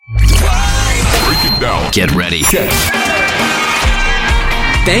Now, get ready. 10.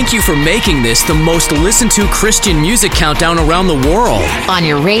 Thank you for making this the most listened to Christian music countdown around the world. On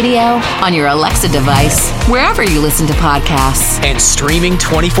your radio, on your Alexa device, wherever you listen to podcasts. And streaming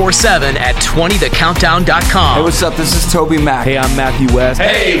 24/7 at 20thecountdown.com. Hey, what's up? This is Toby Mac. Hey, I'm Matthew West.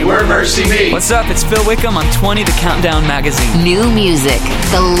 Hey, we're Mercy Me. What's up? It's Phil Wickham on 20 The Countdown magazine. New music,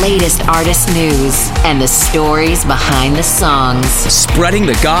 the latest artist news, and the stories behind the songs. Spreading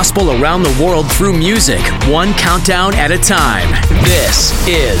the gospel around the world through music, one countdown at a time. This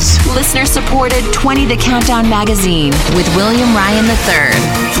is listener-supported 20 The Countdown magazine with William Ryan III.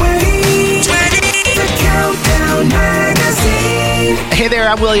 20 The Countdown magazine. Hey there,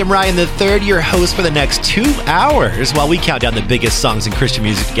 I'm William Ryan III, your host for the next 2 hours while we count down the biggest songs in Christian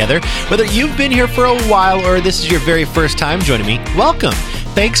music together. Whether you've been here for a while or this is your very first time joining me, welcome.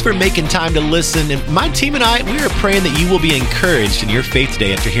 Thanks for making time to listen. And my team and I, we are praying that you will be encouraged in your faith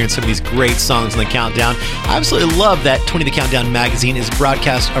today after hearing some of these great songs in the Countdown. I absolutely love that 20 The Countdown magazine is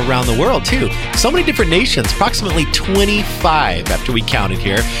broadcast around the world, too. So many different nations, approximately 25 after we counted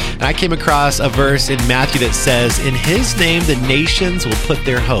here. And I came across a verse in Matthew that says, "In his name, the nations will put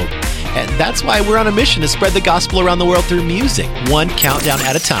their hope." And that's why we're on a mission to spread the gospel around the world through music, one countdown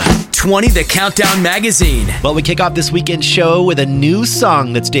at a time. 20 The Countdown magazine. Well, we kick off this weekend show with a new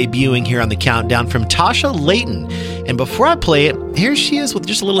song that's debuting here on the Countdown from Tasha Layton. And before I play it, here she is with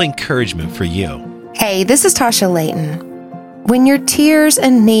just a little encouragement for you. Hey, this is Tasha Layton. When your tears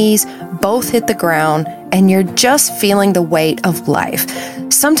and knees both hit the ground and you're just feeling the weight of life,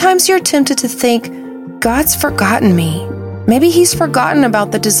 sometimes you're tempted to think, God's forgotten me. Maybe he's forgotten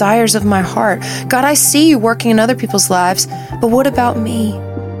about the desires of my heart. God, I see you working in other people's lives, but what about me?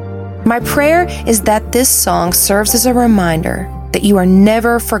 My prayer is that this song serves as a reminder that you are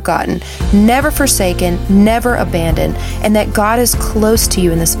never forgotten, never forsaken, never abandoned, and that God is close to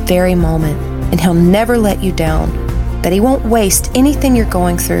you in this very moment, and he'll never let you down, that he won't waste anything you're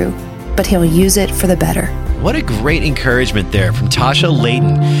going through, but he'll use it for the better. What a great encouragement there from Tasha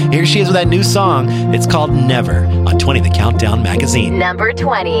Layton. Here she is with that new song. It's called Never on 20 The Countdown magazine. Number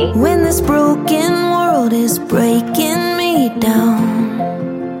 20. When this broken world is breaking me down,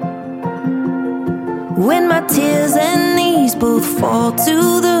 when my tears and knees both fall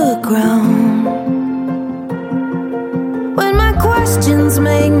to the ground, when my questions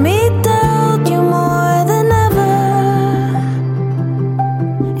make me doubt you more than ever,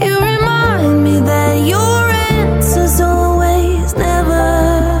 you remind me that your answer's always never.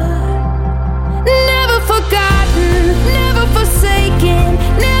 Never forgotten, never forsaken,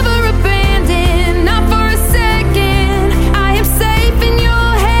 never abandoned, not for a second. I am safe in your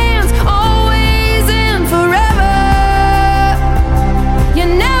hands, always and forever.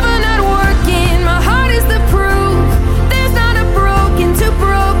 You're never not working, my heart is the proof. There's not a broken too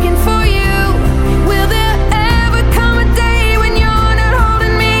broken for you. Will there ever come a day when you're not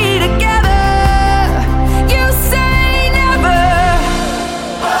holding me together? You say never.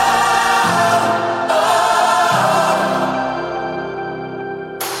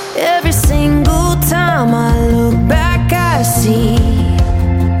 Every single time I look back, I see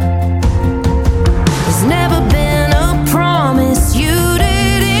there's never been a promise you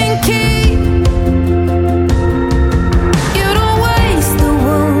didn't keep. You don't waste the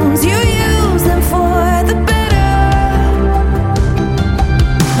wounds, you use them for the better.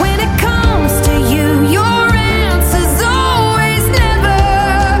 When it comes to you, your answer's always never.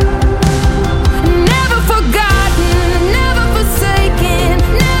 Never forgotten, never forsaken,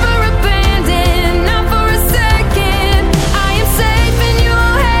 never abandoned, not for a second. I am safe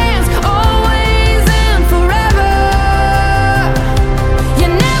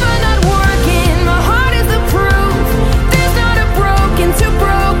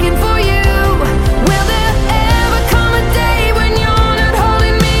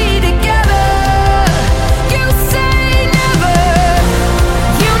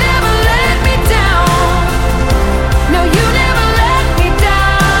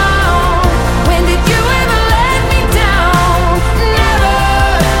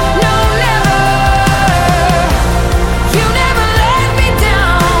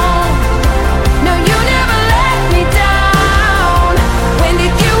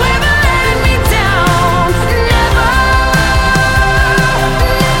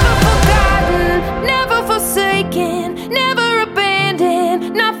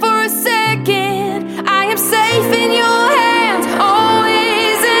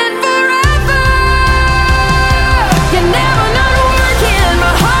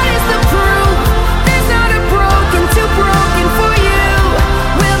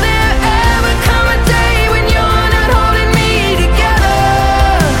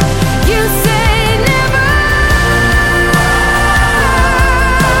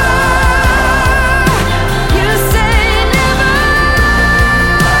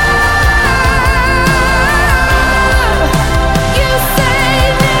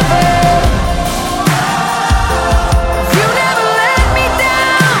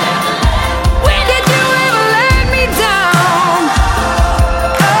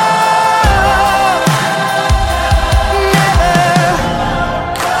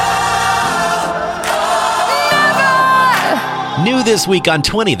new this week on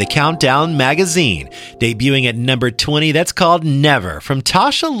 20, the Countdown Magazine. Debuting at number 20, that's called Never, from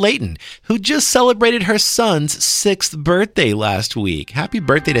Tasha Layton, who just celebrated her son's 6th birthday last week. Happy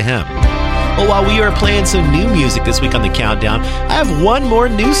birthday to him. Well, while we are playing some new music this week on the Countdown, I have one more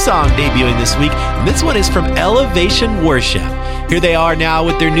new song debuting this week, and this one is from Elevation Worship. Here they are now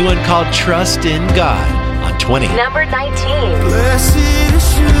with their new one called Trust in God on 20. Number 19. Blessed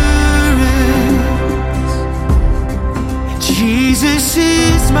assurance, Jesus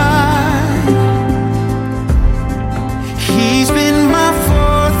is mine. He's been my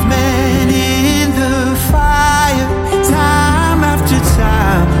fourth man in the fire, time after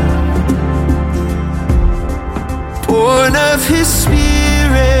time. Born of His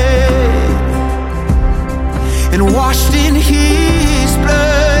Spirit and washed in His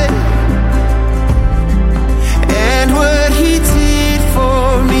blood. And what He did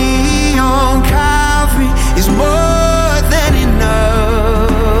for me on Calvary is more than enough.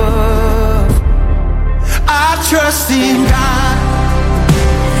 I trust in God,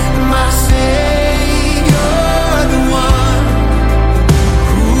 my Savior, the one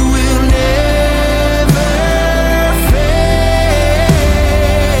who will never fail.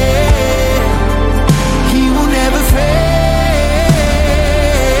 He will never fail.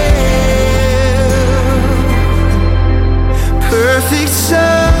 Perfect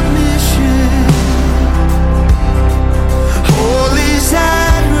submission, all is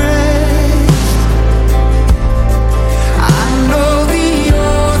at rest. I know the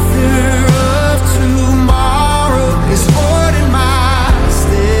author of tomorrow is ordering my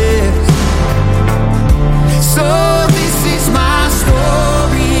steps. So this is my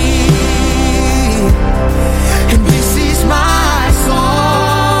story, and this is my song.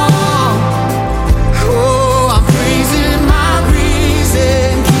 Oh, I'm praising my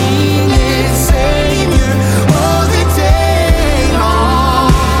risen King and Savior all the day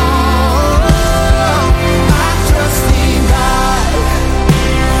long. I trust in God,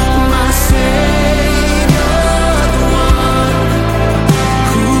 my Savior, the one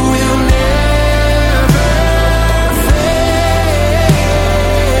who will never fail.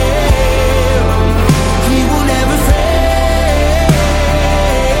 He will never fail.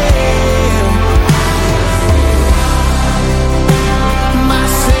 My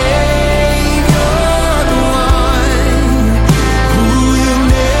Savior, the one who will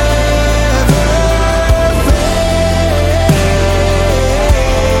never fail.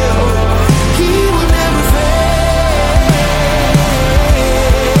 He will never fail.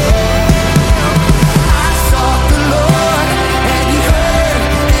 I sought the Lord and He heard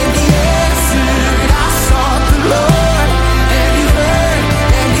and He answered. I sought the Lord and He heard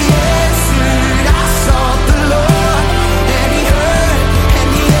and He answered. I sought the Lord and He heard and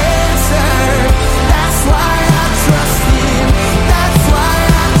He answered. That's why I trust Him. That's why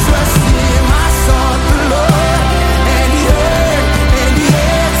I trust Him. I sought the Lord and He heard and He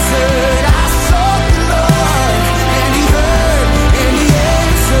answered. I sought the Lord and He heard and He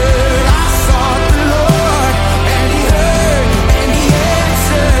answered. I sought the Lord and He heard and He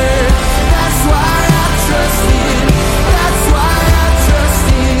answered. That's why I trust Him. That's why I trust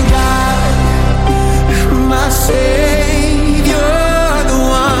in God, my Savior, the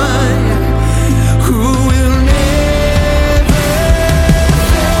one who will never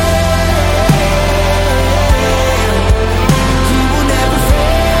fail. He will never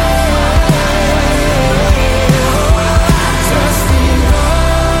fail. I trust in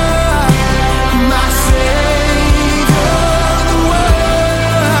God, my Savior, the one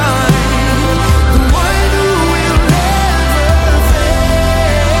who will never fail.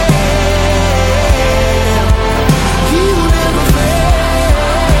 He will never fail.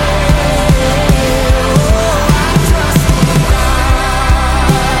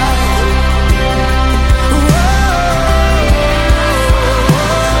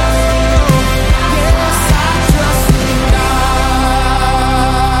 I trust in God.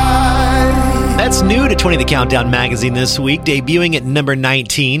 That's new to 20 the Countdown Magazine this week, debuting at number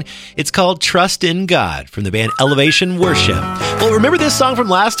 19. It's called Trust in God from the band Elevation Worship. Well, remember this song from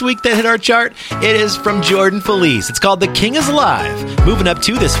last week that hit our chart? It is from Jordan Felice. It's called The King is Alive. Moving up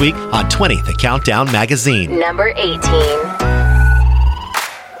 2 this week on 20 the Countdown Magazine. Number 18.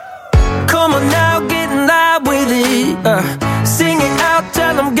 Come on now, get live with it. Sing it out,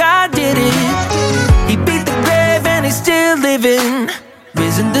 tell him God did it. He beat the grave and He's still living,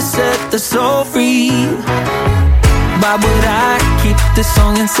 risen to set the soul free. Why would I keep this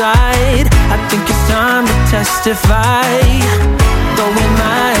song inside? I think it's time to testify. Throwing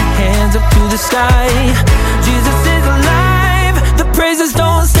my hands up to the sky. Jesus is alive. The praises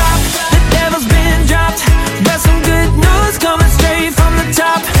don't stop. The devil's been dropped. Got some good news coming straight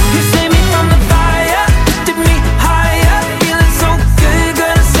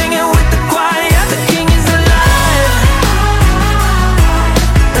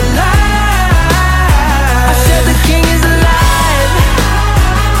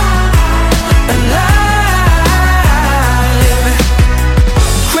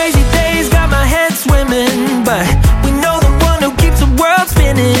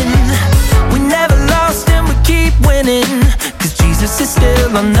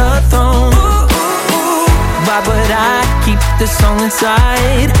this song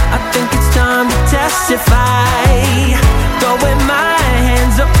inside. I think it's time to testify. Throwing my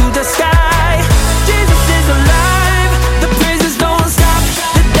hands up to the sky. Jesus is alive, the praises don't stop.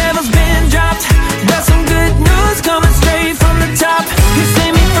 The devil's been dropped. Got some good news coming straight from the top. You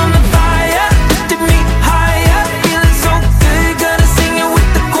saved me from the fire, lifted me higher. Feeling so good, gonna sing it with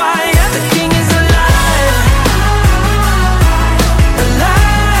the choir. The King is alive,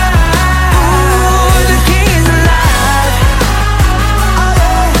 alive. Ooh, the King is alive,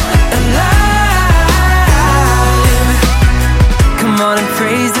 alive. Come on and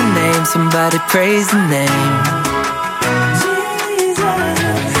praise the name, somebody praise the name. Jesus,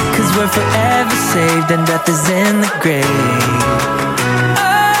 'cause we're forever saved and death is in the grave.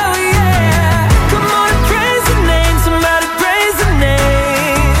 Oh yeah, come on and praise the name, somebody praise the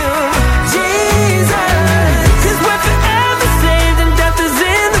name. Jesus, 'cause we're forever saved and death is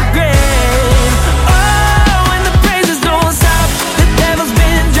in the grave. Oh, and the praises don't stop, the devil's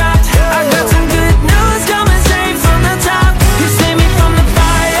been dropped. I got some good news coming straight from the top. You saved me from the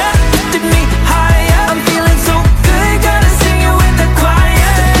fire, lifted me higher. I'm feeling so good, gotta sing it with the choir.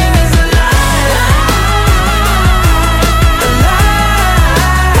 The King is alive,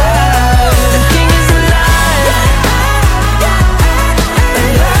 alive. The King is alive,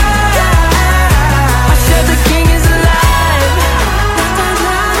 alive. I said the King is alive.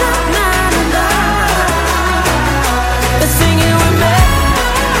 Let's sing it with me.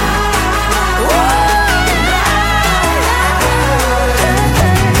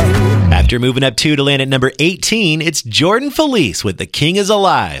 After moving up 2 to land at number 18, it's Jordan Felice with The King is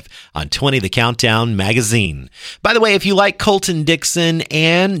Alive on 20 The Countdown magazine. By the way, if you like Colton Dixon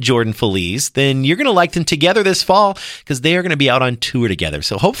and Jordan Felice, then you're going to like them together this fall because they are going to be out on tour together.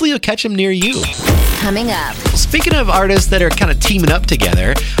 So hopefully you'll catch them near you. Coming up. Speaking of artists that are kind of teaming up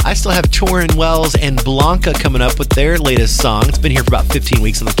together, I still have Torrin Wells and Blanca coming up with their latest song. It's been here for about 15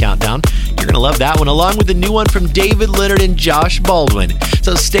 weeks on the countdown. You're going to love that one, along with the new one from David Leonard and Josh Baldwin.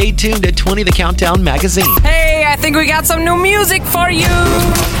 So stay tuned at 20 The Countdown magazine. Hey, I think we got some new music for you.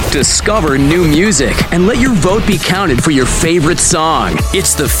 Discover new music and let your vote be counted for your favorite song.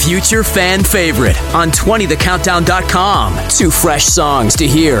 It's the Future Fan Favorite on 20thecountdown.com. 2 fresh songs to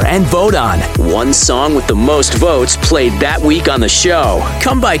hear and vote on. 1 song with the most votes played that week on the show.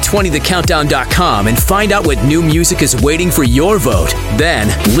 Come by 20thecountdown.com and find out what new music is waiting for your vote. Then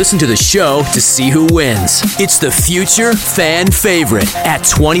listen to the show to see who wins. It's the Future Fan Favorite at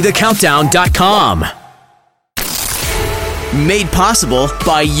 20thecountdown.com. Made possible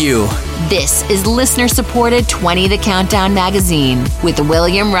by you. This is listener-supported 20 The Countdown magazine with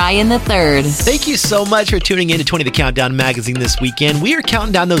William Ryan III. Thank you so much for tuning in to 20 The Countdown magazine this weekend. We are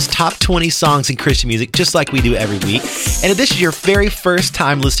counting down those top 20 songs in Christian music just like we do every week. And if this is your very first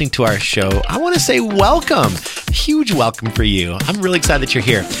time listening to our show, I want to say welcome. Huge welcome for you. I'm really excited that you're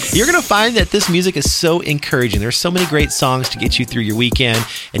here. You're going to find that this music is so encouraging. There's so many great songs to get you through your weekend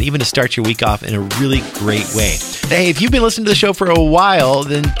and even to start your week off in a really great way. Hey, if you've been listening to the show for a while,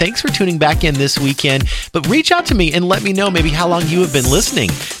 then thanks for tuning back in this weekend. But reach out to me and let me know maybe how long you have been listening.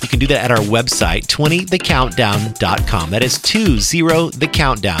 You can do that at our website, 20thecountdown.com. That is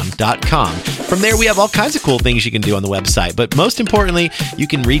 20thecountdown.com. From there, we have all kinds of cool things you can do on the website. But most importantly, you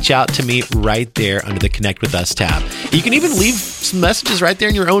can reach out to me right there under the Connect With Us tab. You can even leave some messages right there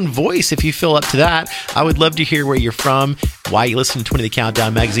in your own voice if you feel up to that. I would love to hear where you're from, why you listen to 20 The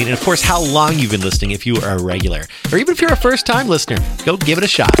Countdown magazine, and of course, how long you've been listening if you are a regular. Or even if you're a first-time listener, go give it a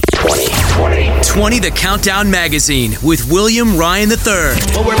shot. 20 The Countdown magazine with William Ryan III.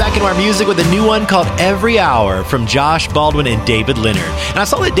 Well, we're back into our music with a new one called Every Hour from Josh Baldwin and David Leonard. And I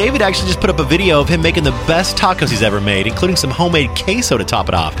saw that David actually just put up a video of him making the best tacos he's ever made, including some homemade queso to top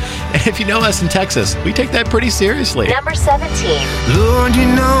it off. And if you know us in Texas, we take that pretty seriously. Number 17. Lord, you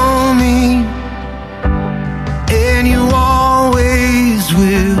know me, and you always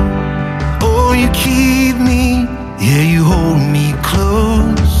will. Oh, you keep me, yeah, you hold me close.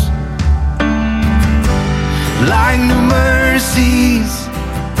 Like new mercies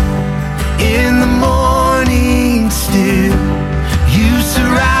in the morning still. You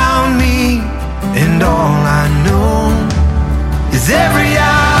surround me, and all I know is every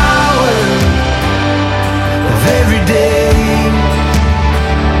hour of every day.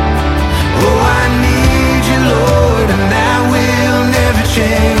 Oh,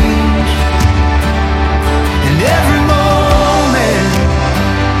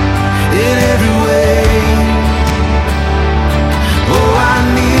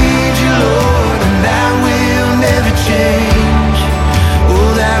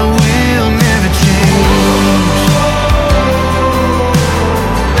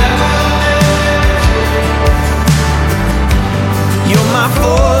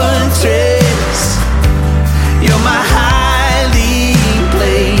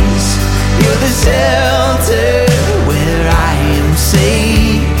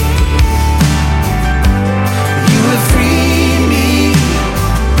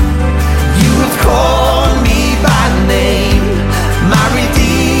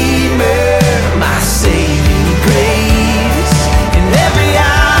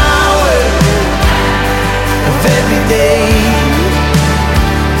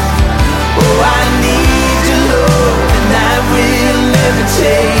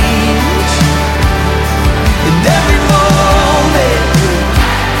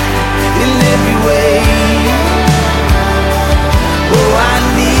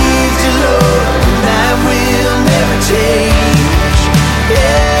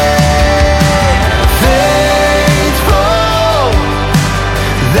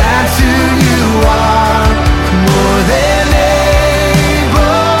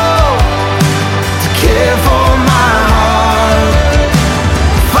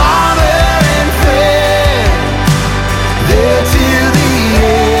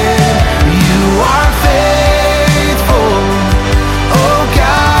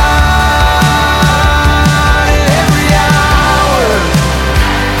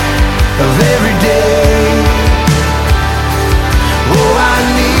 of every day. Oh, I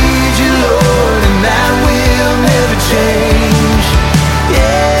need you, Lord, and that will never change.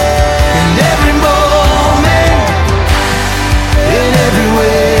 Yeah, in every moment, in every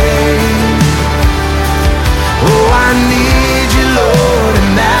way. Oh, I need you, Lord,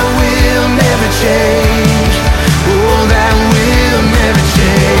 and that will never change. Oh, that will never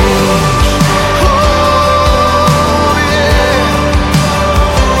change. Oh, yeah.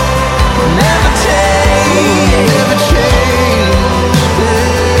 Never change, never change. Yeah.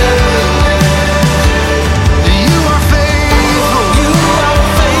 You are faithful, you are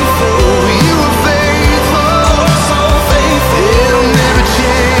faithful, you are faithful, so faithful. It'll never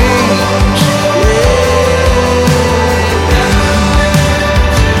change.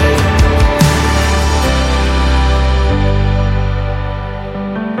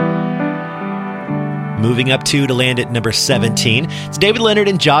 Moving up two to land at number 17, it's David Leonard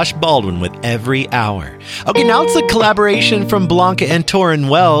and Josh Baldwin with Every Hour. Okay, now it's a collaboration from Blanca and Torrin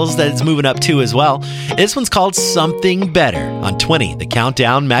Wells that is moving up two as well. This one's called Something Better on 20, the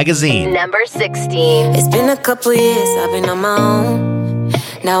Countdown magazine. Number 16. It's been a couple years, I've been on my own.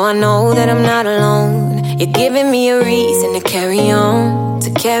 Now I know that I'm not alone. You're giving me a reason to carry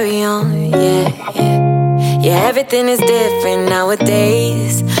on, yeah. Yeah, everything is different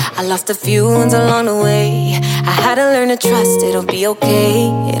nowadays. I lost a few ones along the way. I had to learn to trust, it'll be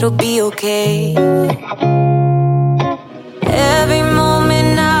okay, it'll be okay. Every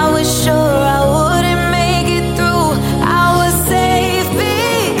moment I was sure I wouldn't make it through. I was safe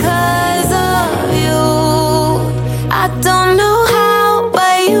because of you. I don't know how,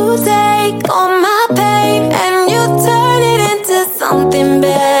 but you take all my pain and you turn it into something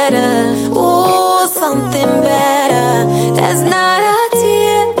better. Ooh, something better. There's not a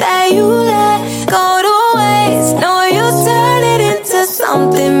tear that you let go to waste. No, you turn it into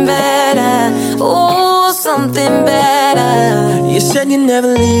something better. Ooh, something better. You said you never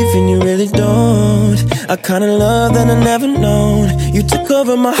leave and you really don't. A kind of love that I never known. You took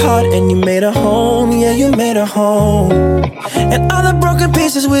over my heart and you made a home. Yeah, you made a home. And all the broken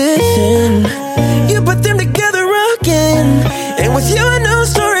pieces within, you put them together again. And with you a new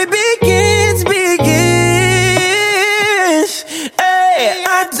story begins. Hey,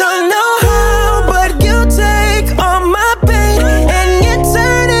 I don't know how, but you take all my pain and you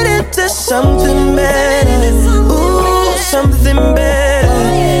turn it into something better. Ooh, something better.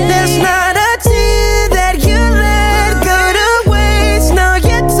 There's not a tear that you let go to waste. Now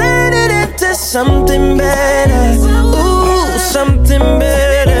you turn it into something better. Ooh, something better.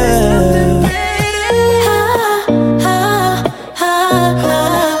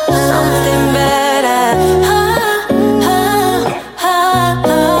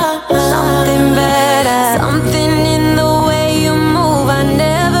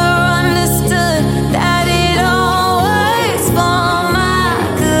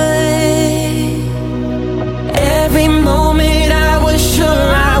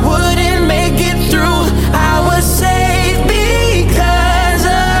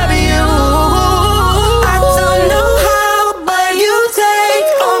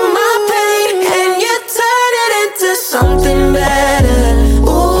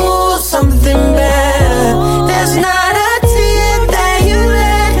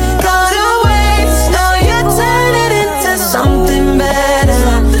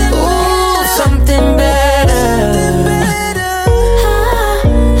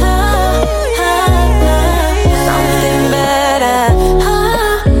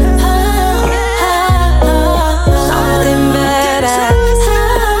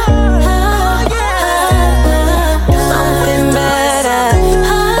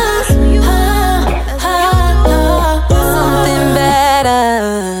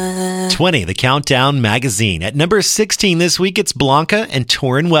 The Countdown magazine. At number 16 this week, it's Blanca and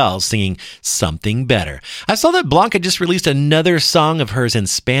Torrin Wells singing Something Better. I saw that Blanca just released another song of hers in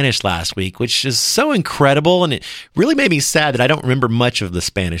Spanish last week, which is so incredible, and it really made me sad that I don't remember much of the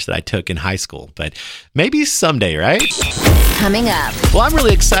Spanish that I took in high school, but maybe someday, right? Coming up. Well, I'm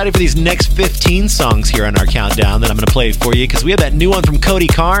really excited for these next 15 songs here on our countdown that I'm going to play for you, because we have that new one from Cody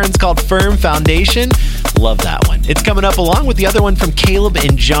Carnes called Firm Foundation. Love that one. It's coming up along with the other one from Caleb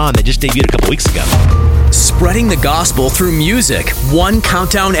and John that just debuted a couple weeks ago. Spreading the gospel through music, one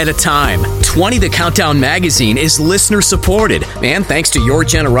countdown at a time. 20 The Countdown magazine is listener supported, and thanks to your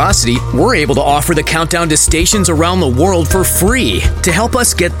generosity, we're able to offer the countdown to stations around the world for free. To help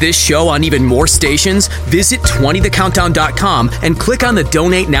us get this show on even more stations, visit 20thecountdown.com and click on the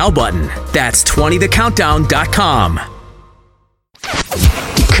Donate Now button. That's 20thecountdown.com.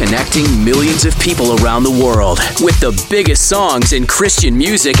 connecting millions of people around the world with the biggest songs in Christian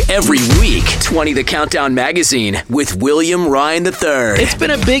music every week. 20 The Countdown Magazine with William Ryan III. It's been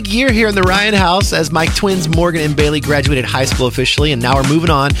a big year here in the Ryan house as my twins Morgan and Bailey graduated high school officially, and now we're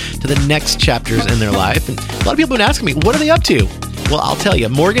moving on to the next chapters in their life. And a lot of people have been asking me, what are they up to? Well, I'll tell you,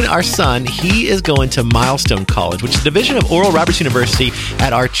 Morgan, our son, he is going to Milestone College, which is a division of Oral Roberts University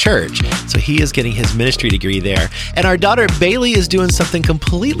at our church. So he is getting his ministry degree there. And our daughter, Bailey, is doing something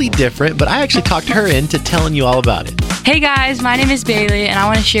completely different, but I actually talked her into telling you all about it. Hey guys, my name is Bailey, and I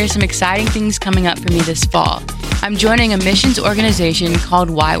want to share some exciting things coming up for me this fall. I'm joining a missions organization called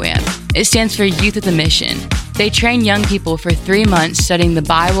YWAM. It stands for Youth with a Mission. They train young people for 3 months studying the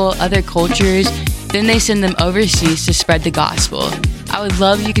Bible, other cultures, then they send them overseas to spread the gospel. I would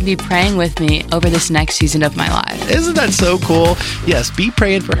love if you could be praying with me over this next season of my life. Isn't that so cool? Yes, be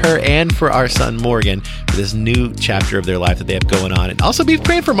praying for her and for our son Morgan for this new chapter of their life that they have going on. And also be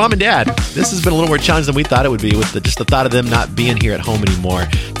praying for mom and dad. This has been a little more challenging than we thought it would be with just the thought of them not being here at home anymore.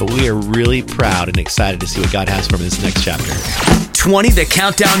 But we are really proud and excited to see what God has for them in this next chapter. 20 The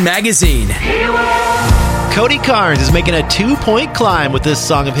Countdown Magazine. Cody Carnes is making a 2-point climb with this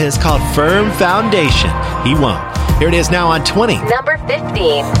song of his called Firm Foundation. He won't. Here it is now on 20. Number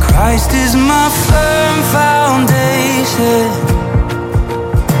 15. Christ is my firm foundation,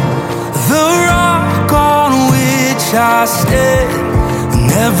 the rock on which I stand,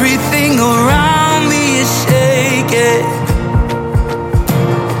 and everything around me is shaking.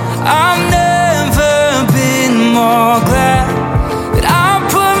 I've never been more glad that I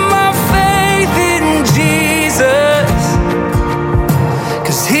put my faith in Jesus,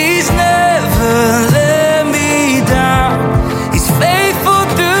 'cause he's never let me down. He's faithful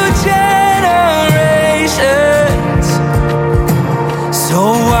through generations, so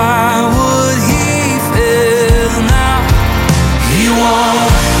why would he fail now? He won't.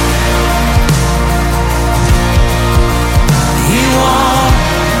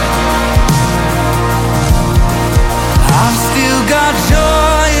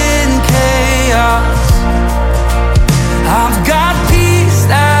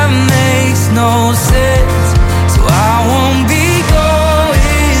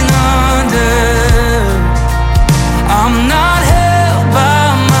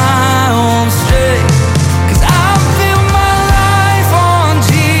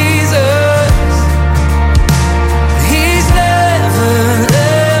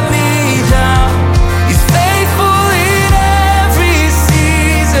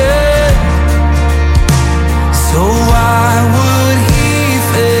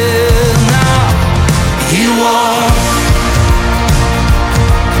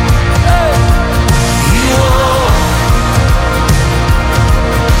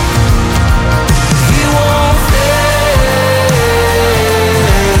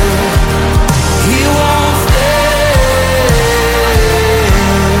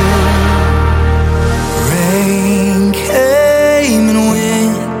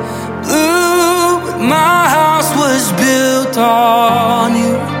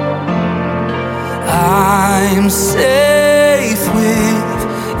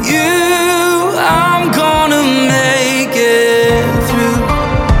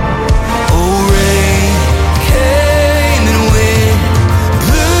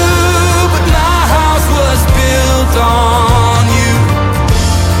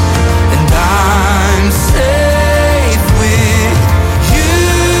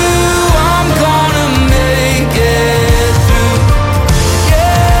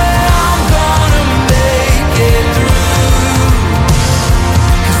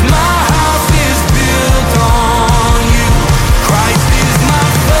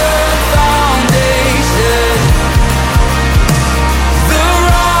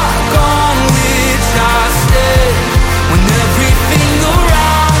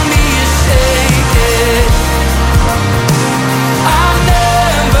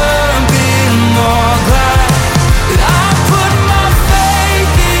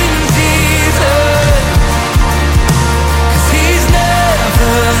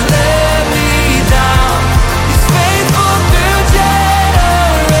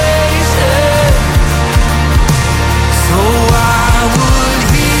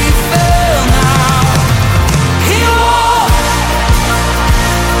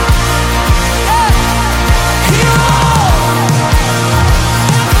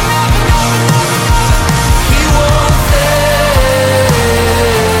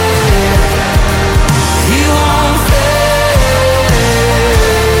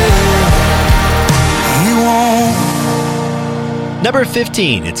 Number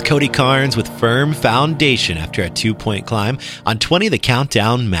 15, it's Cody Carnes with Firm Foundation after a 2-point climb on 20 The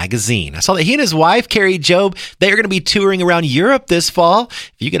Countdown magazine. I saw that he and his wife, Carrie Job, they are going to be touring around Europe this fall.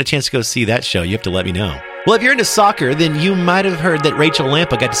 If you get a chance to go see that show, you have to let me know. Well, if you're into soccer, then you might have heard that Rachel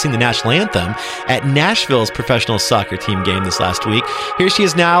Lampa got to sing the national anthem at Nashville's professional soccer team game this last week. Here she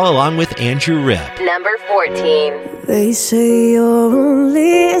is now, along with Andrew Ripp. Number 14. They say you're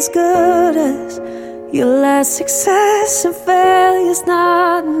only as good as your last success, and failure's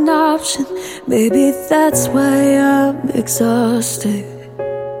not an option. Maybe that's why I'm exhausted,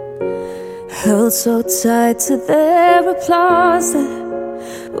 held so tight to their applause that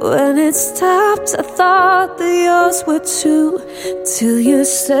when it stopped, I thought that yours were too. Till you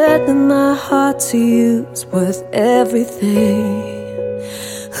said that my heart to you is worth everything.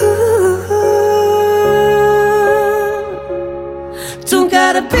 Ooh. Don't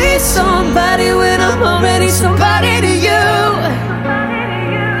gotta be somebody when I'm already somebody to you.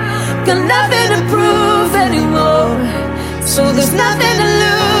 Got nothing to prove anymore, so there's nothing to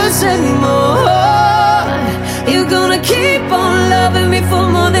lose anymore. You're gonna keep on loving me for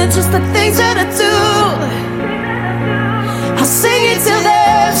more than just the things that I do. I'll sing it till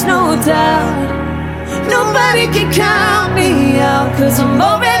there's no doubt. Nobody can count me out, 'cause I'm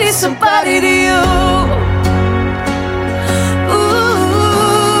already somebody to you.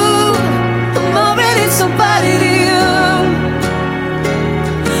 Ooh, I'm already somebody to you.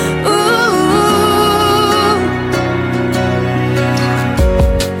 Ooh,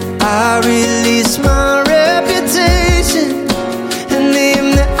 I release my reputation, a name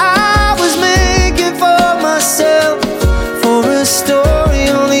that I was making for myself, for a story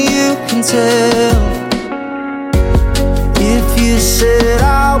only you can tell. If you said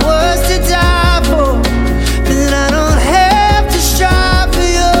I was to die for, then I don't have to strive for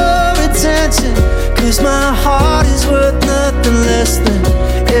your attention, 'cause my heart is worth nothing less than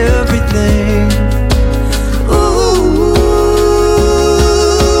everything.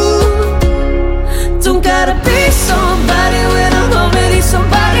 Don't gotta be somebody when I'm already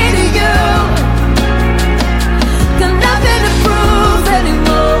somebody to you. Got nothing to prove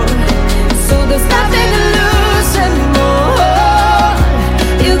anymore, so there's nothing to lose anymore.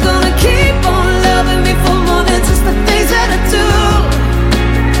 You're gonna keep on loving me for more than just the things that I do.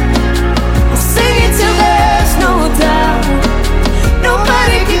 I'll sing it till there's no doubt.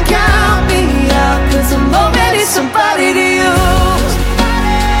 Nobody can count me out, 'cause I'm already somebody to you.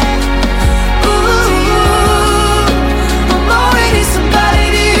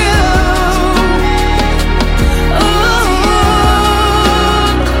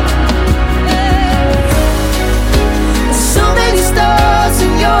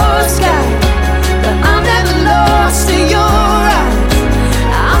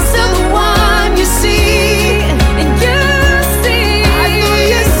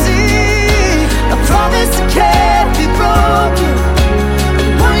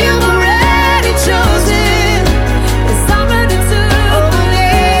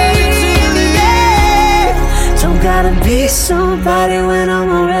 Be somebody when I'm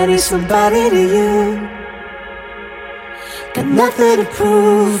already somebody to you. Got nothing to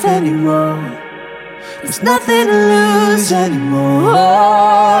prove anymore, there's nothing to lose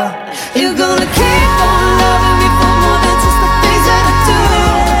anymore. You're gonna keep on loving me for more than just the things that I do.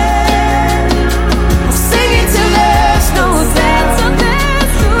 I'll sing it till there's no doubt.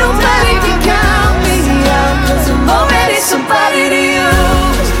 Nobody can count me out, 'cause I'm already somebody to you.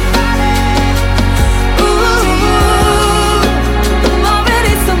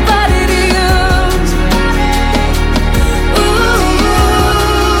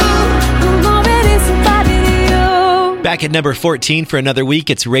 Back at number 14 for another week,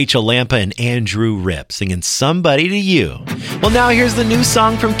 it's Rachel Lampa and Andrew Ripp singing Somebody to You. Well, now here's the new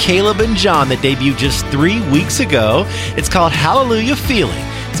song from Caleb and John that debuted just 3 weeks ago. It's called Hallelujah Feeling.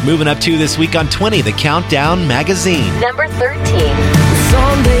 It's moving up to this week on 20, The Countdown magazine. Number 13.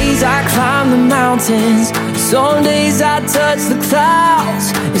 Some days I climb the mountains, some days I touch the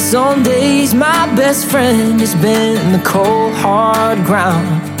clouds, and some days my best friend has been the cold, hard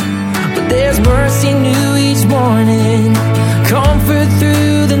ground. But there's mercy new each morning, comfort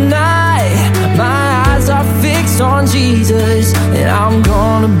through the night. My eyes are fixed on Jesus, and I'm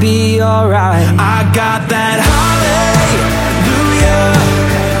gonna be alright. I got that hallelujah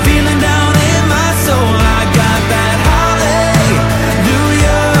feeling down in my soul. I got that hallelujah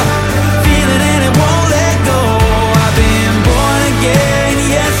feeling, and it won't let go. I've been born again,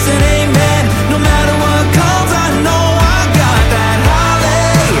 yes and amen. No matter what comes, I know I got that hallelujah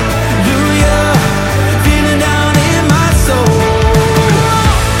feeling down in my soul.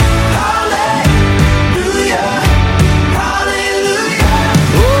 Hallelujah, hallelujah.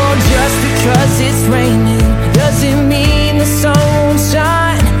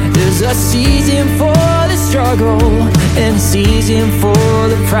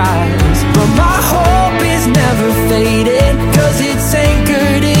 surprise. But my hope is never faded, 'cause it's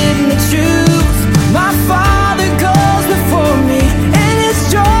anchored in the truth. My Father goes before me, and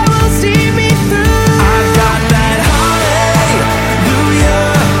His joy will see me through. I got that hallelujah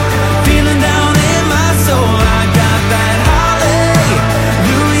feeling down in my soul. I got that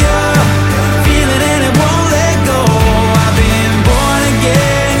hallelujah feeling, and it won't let go. I've been born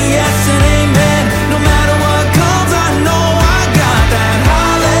again, yes and amen. No matter what comes, I know I got that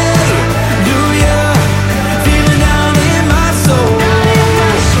hallelujah feeling down in my soul.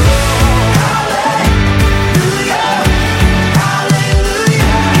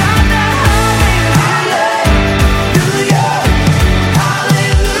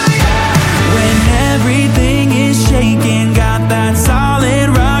 When everything is shaking, got that solid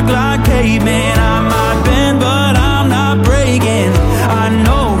rock like caveman. I might bend, but I'm not breaking. I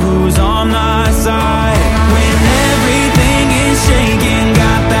know who's on my side. When everything is shaking,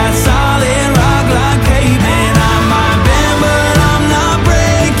 got that solid rock like caveman. I might bend, but I'm not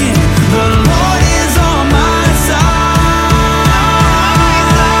breaking. The Lord is on my side.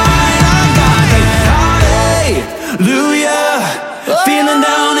 I got that hallelujah feeling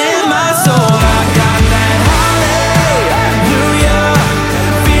down in my soul. I got that hallelujah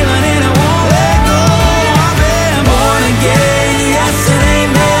feeling, and it won't let go. I've been born again, yes and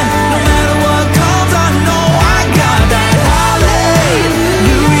amen. No matter what comes, I know I got that hallelujah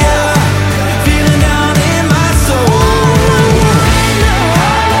feeling down in my soul.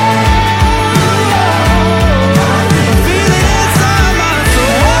 Feeling inside my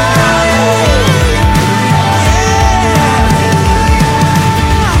soul.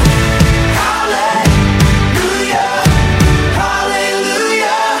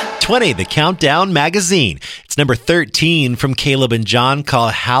 20, the Countdown Magazine. It's number 13 from Caleb and John,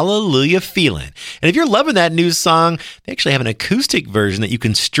 called Hallelujah Feelin'. And if you're loving that new song, they actually have an acoustic version that you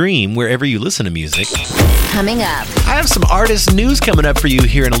can stream wherever you listen to music. Coming up, I have some artist news coming up for you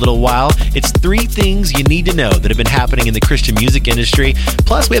here in a little while. It's 3 things you need to know that have been happening in the Christian music industry.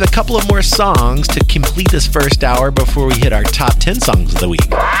 Plus, we have a couple of more songs to complete this first hour before we hit our top 10 songs of the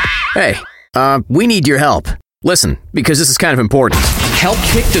week. Hey, we need your help. Listen, because this is kind of important. Help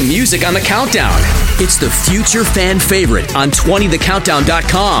kick the music on the countdown. It's the future fan favorite on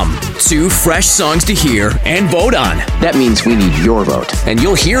 20thecountdown.com. 2 fresh songs to hear and vote on. That means we need your vote. And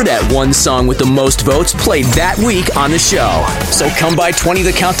you'll hear that one song with the most votes played that week on the show. So come by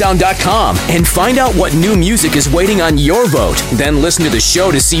 20thecountdown.com and find out what new music is waiting on your vote. Then listen to the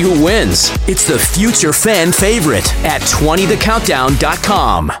show to see who wins. It's the future fan favorite at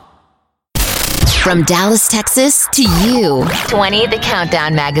 20thecountdown.com. from Dallas, Texas to you. 20 The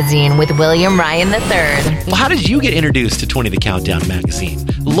Countdown Magazine with William Ryan III. Well, how did you get introduced to 20 The Countdown Magazine?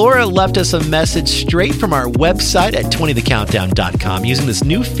 Laura left us a message straight from our website at 20thecountdown.com using this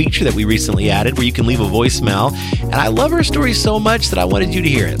new feature that we recently added where you can leave a voicemail. And I love her story so much that I wanted you to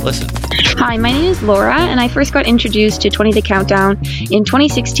hear it. Listen. Hi, my name is Laura, and I first got introduced to 20 The Countdown in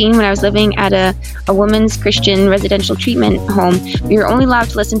 2016 when I was living at a women's Christian residential treatment home. We were only allowed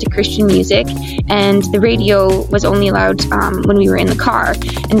to listen to Christian music, and the radio was only allowed when we were in the car.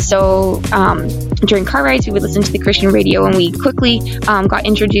 And so during car rides, we would listen to the Christian radio, and we quickly got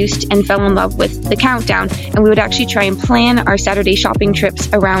introduced and fell in love with The Countdown. And we would actually try and plan our Saturday shopping trips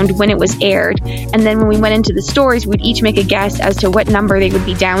around when it was aired. And then when we went into the stores, we'd each make a guess as to what number they would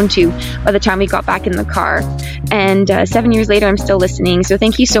be down to by the time we got back in the car. And 7 years later, I'm still listening. So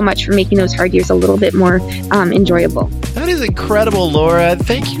thank you so much for making those hard years a little bit more enjoyable. That is incredible, Laura.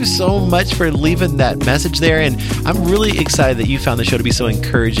 Thank you so much for leaving that message there. And I'm really excited that you found the show to be so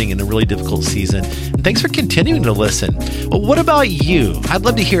encouraging in a really difficult season. And thanks for continuing to listen. Well, what about you? I'd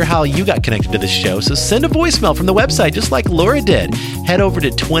love to hear how you got connected to this show. So send a voicemail from the website, just like Laura did. Head over to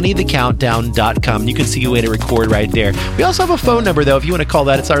 20thecountdown.com. You can see a way to record right there. We also have a phone number, though. If you want to call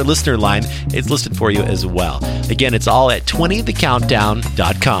that, it's our listener line. It's listed for you as well. Again, it's all at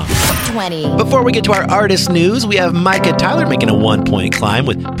 20thecountdown.com. 20. Before we get to our artist news, we have Micah Tyler making a 1-point climb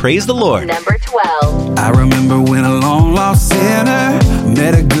with Praise the Lord. Number 12. I remember when a long lost sinner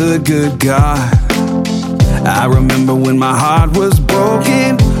met a good, good God. I remember when my heart was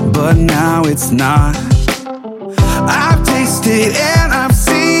broken, but now it's not. I've tasted and I've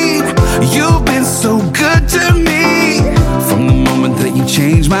seen you've been so good to me. From the moment that you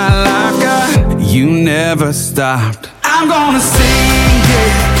changed my life, God, you never stopped. I'm gonna sing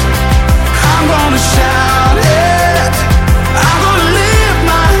it, I'm gonna shout it, I'm gonna lift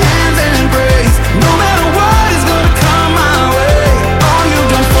my hands and praise, no matter what is gonna come my way. All you've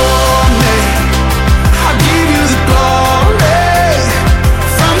done for me, I'll give you the glory.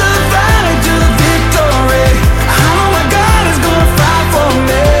 From the valley to the victory, I know my God is gonna fight for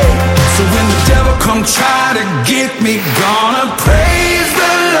me. come try to get me, gonna praise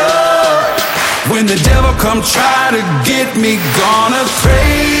the Lord. When the devil come try to get me, gonna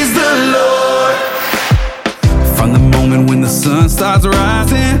praise the Lord. From the moment when the sun starts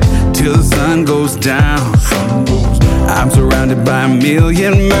rising till the sun goes down, I'm surrounded by a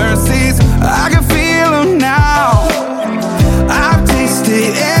million mercies. I can feel them now. I've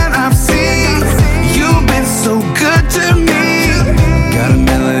tasted and I've seen. You've been so good to me. Got a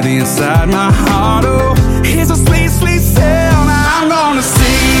melody inside my heart. Oh, it's a sweet, sweet sound. I'm gonna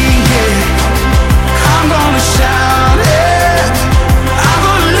sing it. I'm gonna shout it. I'm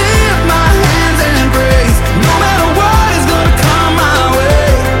gonna lift my hands and praise. No matter what is gonna come my way.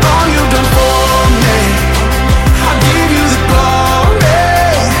 All you've done for me, I'll give you the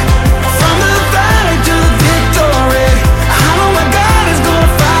glory. From the valley to the victory, I know my God is gonna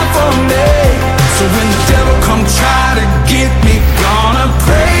fight for me. So when the devil come try to get me, gonna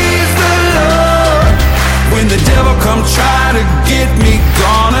praise the Lord. When the devil come try to get me,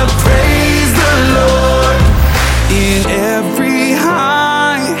 gonna praise the Lord. In every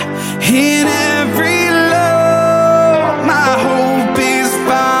high, in every low, my hope is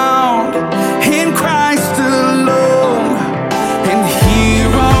found in Christ alone. And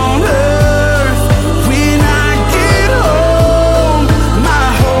here on earth, when I get home, my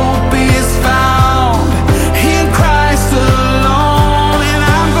hope is found in Christ alone. And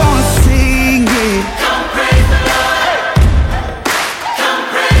I'm gonna sing it. Come praise the Lord. Come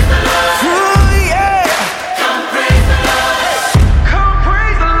praise the Lord. Ooh, yeah. Come praise the Lord. Come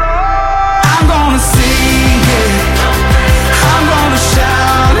praise the Lord. I'm gonna sing it. I'm gonna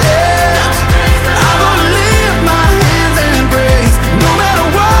shout it. I'm gonna lift my hands and praise. No matter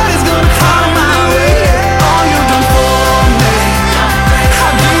what is gonna come my way. All you've done for me,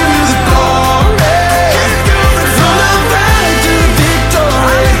 I'll give you the glory. From the valley to the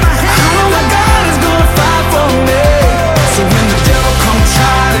victory, I know my God is gonna fight for me. So when the devil come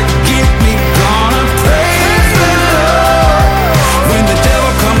try to get me, gonna praise the Lord. When the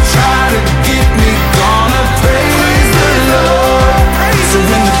devil come try to get me, gonna praise the Lord. So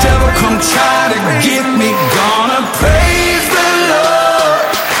when the devil come try to get me, gonna praise the Lord.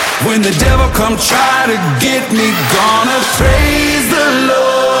 When the devil come try to get me, gonna praise the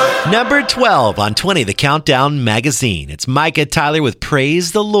Lord. Number 12 on 20, the Countdown Magazine. It's Micah Tyler with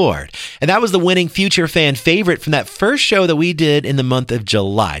Praise the Lord. And that was the winning Future Fan favorite from that first show that we did in the month of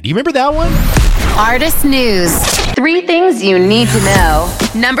July. Do you remember that one? Artist News. 3 things you need to know.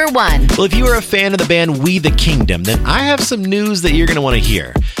 Number 1. Well, if you are a fan of the band We the Kingdom, then I have some news that you're going to want to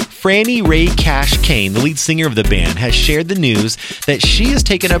hear. Franny Ray Cash Kane, the lead singer of the band, has shared the news that she has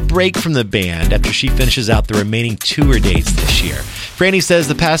taken a break from the band after she finishes out the remaining tour dates this year. Franny says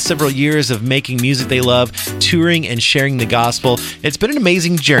the past several years of making music they love, touring and sharing the gospel, it's been an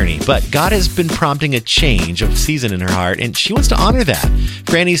amazing journey, but God has been prompting a change of season in her heart, and she wants to honor that.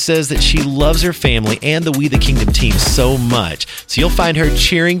 Franny says that she loves her family and the We the Kingdom team so much, so you'll find her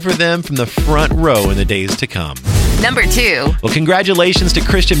cheering for them from the front row in the days to come. Number 2. Well, congratulations to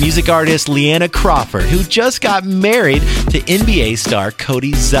Christian music artist Leanna Crawford, who just got married to NBA star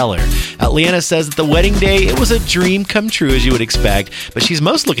Cody Zeller. Leanna says that the wedding day, it was a dream come true, as you would expect, but she's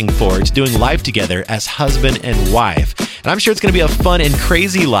most looking forward to doing life together as husband and wife. And I'm sure it's going to be a fun and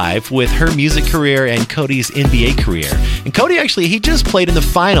crazy life with her music career and Cody's NBA career. And Cody actually, he just played in the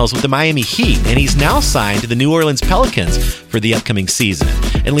finals with the Miami Heat, and he's now signed to the New Orleans Pelicans for the upcoming season.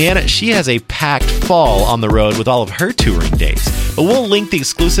 And Leanna, she has a packed fall on the road with all of her touring dates. But we'll link the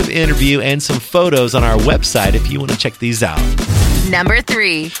exclusive interview and some photos on our website if you want to check these out. Number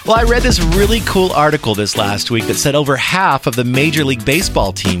 3. Well, I read this really cool article this last week that said over half of the Major League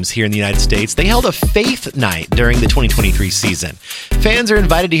Baseball teams here in the United States, they held a faith night during the 2023 season. Fans are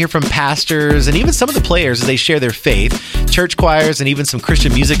invited to hear from pastors and even some of the players as they share their faith. Church choirs and even some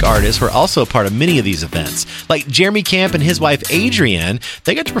Christian music artists were also a part of many of these events. Like Jeremy Camp and his wife Adrienne,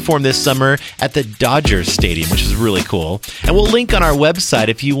 they got to perform this summer at the Dodgers Stadium, which is really cool. And we'll link on our website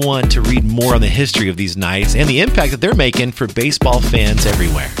if you want to read more on the history of these nights and the impact that they're making for baseball fans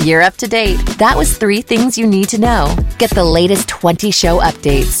everywhere. You're up to date. That was 3 things you need to know. Get the latest 20 show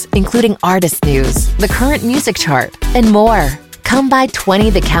updates, including artist news, the current music chart, and more. Come by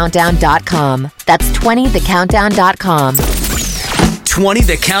 20thecountdown.com. That's 20thecountdown.com. 20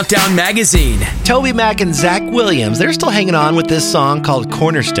 The Countdown Magazine. Toby Mac and Zach Williams, they're still hanging on with this song called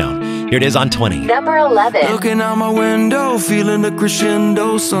Cornerstone. Here it is on 20. Number 11. Looking out my window, feeling the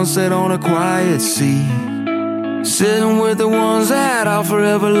crescendo, sunset on a quiet sea. Sitting with the ones that I'll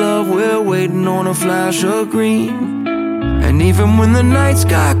forever love, we're waiting on a flash of green. And even when the nights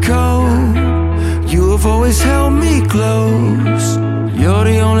got cold, you have always held me close. You're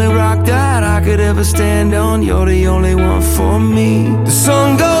the only rock that I could ever ever stand on. You're the only one for me. The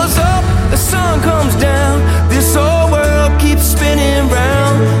sun goes up, the sun comes down. This whole world keeps spinning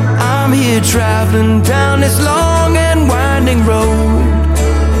round. I'm here traveling down this long and winding road.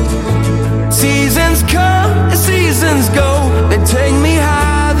 Seasons come and seasons go. They take me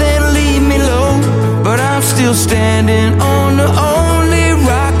high, then leave me low. But I'm still standing on the only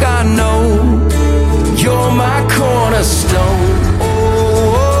rock I know. You're my cornerstone.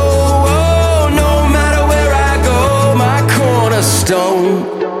 Oh, oh, oh, no matter where I go, my cornerstone.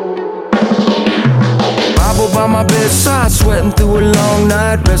 Bible by my bedside, sweating through a long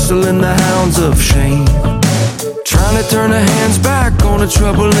night, wrestling the hounds of shame. Trying to turn the hands back on a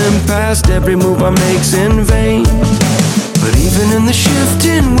troubling past. Every move I make's in vain. But even in the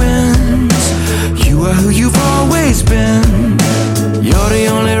shifting winds, you are who you've always been. You're the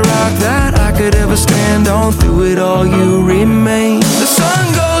only rock that I could ever stand on. Through it all you remain. The sun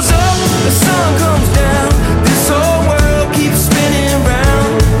goes up, the sun comes down. This whole world keeps spinning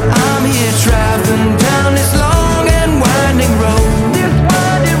round. I'm here traveling down this long and winding road. This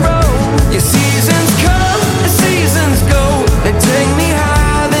winding road. Your seasons come and seasons go. They take me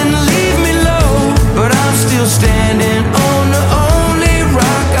high, then leave me low. But I'm still standing on the only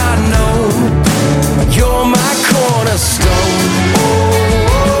rock I know. You're my cornerstone. Oh,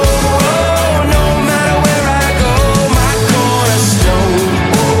 oh, oh, no matter where I go, my cornerstone.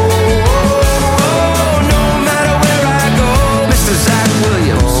 Oh, oh, oh, no matter where I go, Mr. Zach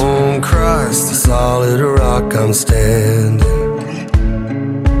Williams. On Christ, the solid rock I'm standing.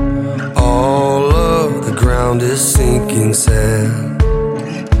 All of the ground is sinking sand.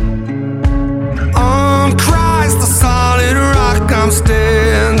 On Christ, the solid rock I'm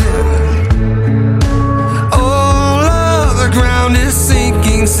standing. All of the ground is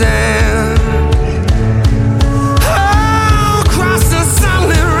sinking sand. Oh, Christ, the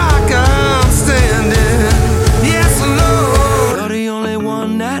solid rock I'm standing. Yes, Lord. You're the only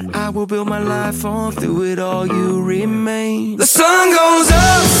one that I will build my life on. Through it all you remain. The sun goes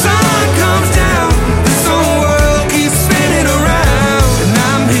up, sun comes down. This whole world keeps spinning around. And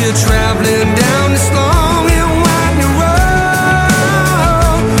I'm here traveling down this long and winding road.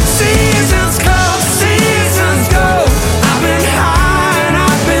 Seasons come, seasons go. I've been high and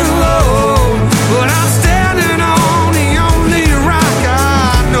I've been low. But I'm standing on the only rock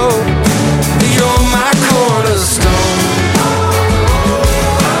I know. You're my cornerstone.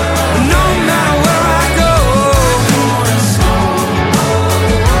 No matter where I go.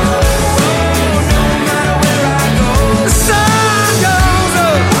 No matter where I go. The sun goes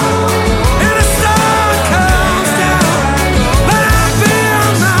up and the sun comes down. But I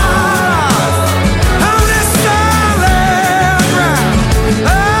build my life on this solid ground.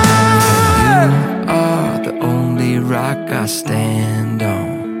 You are the only rock I stand on.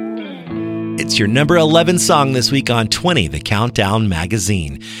 It's your number 11 song this week on 20, the Countdown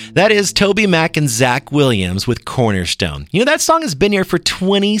magazine. That is Toby Mac and Zach Williams with Cornerstone. You know, that song has been here for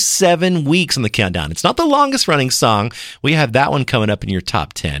 27 weeks on the Countdown. It's not the longest running song. We have that one coming up in your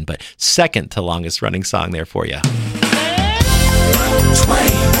top 10, but second to longest running song there for you. 20,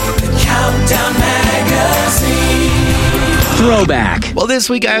 the Countdown magazine. Throwback. Well, this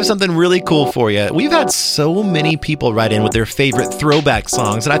week I have something really cool for you. We've had so many people write in with their favorite throwback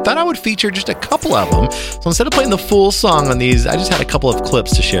songs, and I thought I would feature just a couple of them. So instead of playing the full song on these, I just had a couple of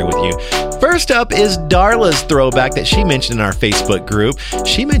clips to share with you. First up is Darla's throwback that she mentioned in our Facebook group.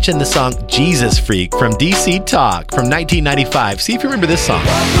 She mentioned the song Jesus Freak from DC Talk from 1995. See if you remember this song.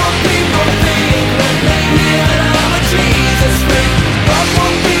 What will people think when they hear that I'm a Jesus freak? What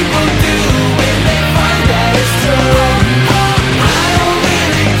will people do when they find out it's true? I don't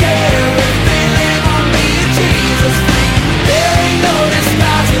really care if they label me a Jesus freak. There ain't no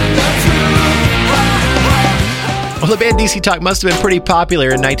disguising the truth. Well, the band DC Talk must have been pretty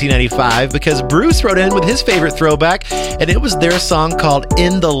popular in 1995 because Bruce wrote in with his favorite throwback, and it was their song called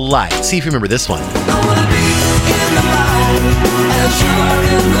In the Light. See if you remember this one. I wanna be in the light, as you are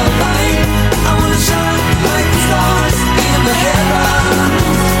in the light. I wanna shine like the stars in the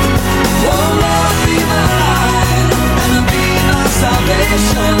heavens. Oh Lord, be my light, and be my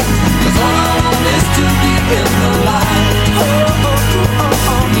salvation. 'Cause all I want is to be in the light. Oh, oh, oh, oh,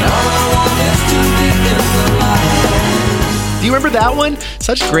 oh. All I want is to be in the light. Do you remember that one?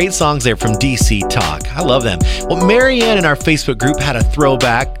 Such great songs there from DC Talk. I love them. Well, Marianne in our Facebook group had a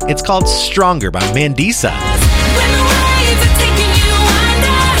throwback. It's called Stronger by Mandisa. When the waves are taking you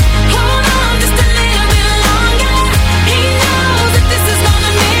under, hold on just a little bit longer. He knows that this is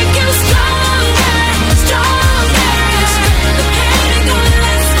gonna make you stronger, stronger. The pain ain't gonna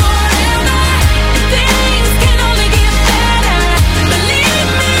last forever, and things can only get better. Believe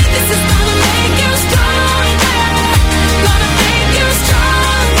me, this is gonna make you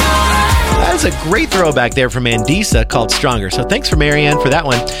That's a great throwback there from Mandisa called Stronger. So thanks for Marianne for that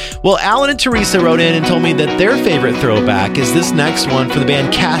one. Well, Alan and Teresa wrote in and told me that their favorite throwback is this next one for the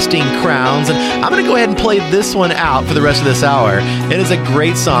band Casting Crowns. And I'm going to go ahead and play this one out for the rest of this hour. It is a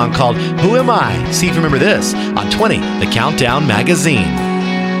great song called Who Am I? See if you remember this on 20, The Countdown Magazine.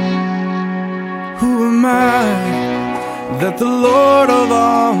 Who am I that the Lord of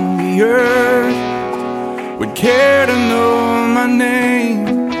all the earth would care to know my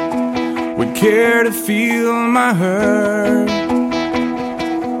name, would care to feel my hurt?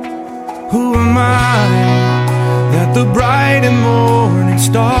 Who am I that the bright and morning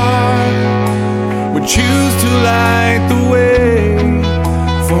star would choose to light the way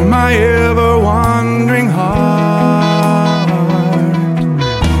for my ever-wandering heart?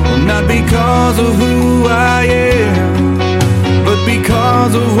 Well, not because of who I am, but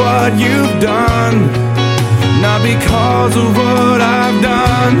because of what you've done. Not because of what I've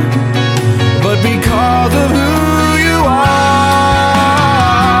done, but because of who you are.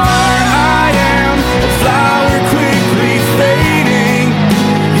 I am a flower quickly fading,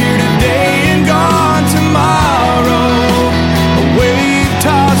 here today and gone tomorrow. A wave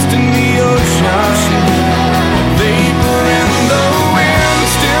tossed in the ocean, a vapor in the wind.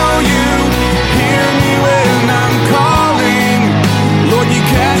 Still you hear me when I'm calling. Lord, you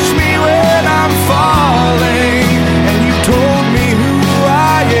catch me when I'm falling. Told me who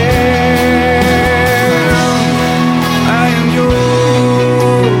I am. I am yours.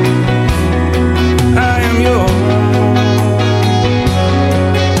 I am yours.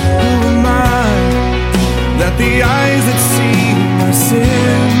 Who am I that the eyes that see my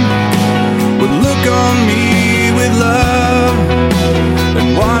sin would look on me with love and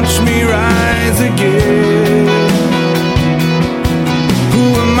watch me rise again? Who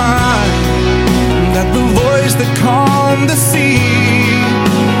am I that the voice that calmed the sea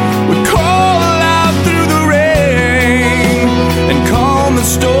would call out through the rain and calm the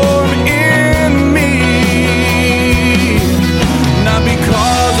storm in me? Not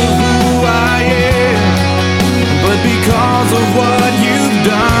because of who I am, but because of what you've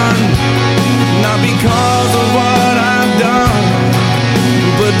done. Not because of what I've done,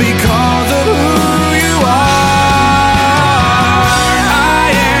 but because of who you are. I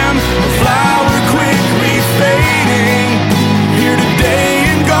am a flower quickly fading, here today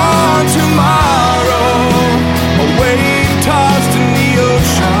and gone tomorrow. A wave tossed in the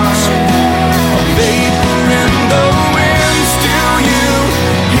ocean, a vapor in the wind. Still you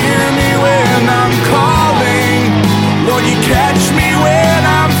hear me when I'm calling. Lord, you catch me when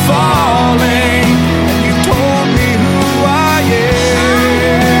I'm falling. And you told me who I am.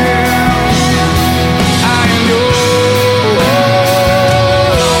 I am yours.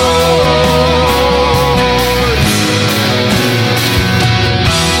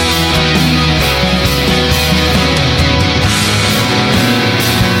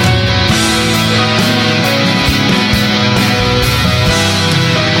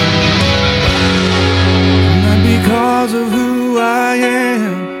 Not because of who I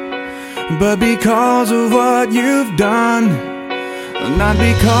am, but because of what you've done. Not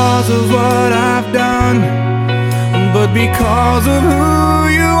because of what I've done, but because of who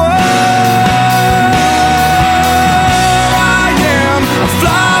you are. I am a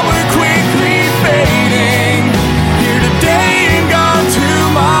flower quickly fading, here today and gone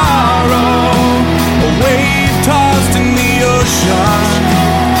tomorrow. A wave tossed in the ocean,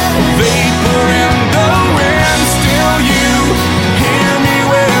 a vapor in the wind. Still you hear me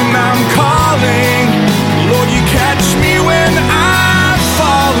when I'm calling. Lord, you catch me when I'm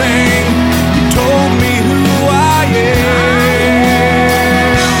falling. You told me who I am.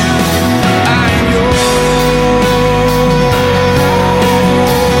 I am yours.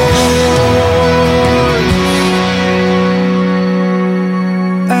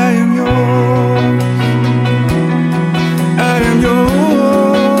 I am yours. I am yours.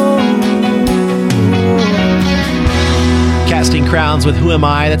 Casting Crowns with Who Am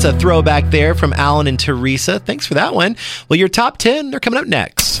I? That's a throwback there from Alan and Teresa. Thanks for that one. Well, your top 10, they're coming up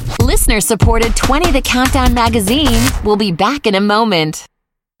next. Listener supported 20 The Countdown Magazine will be back in a moment.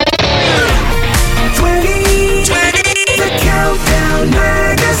 20, The Countdown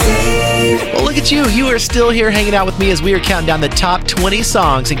Magazine. Well, look at you. You are still here hanging out with me as we are counting down the top 20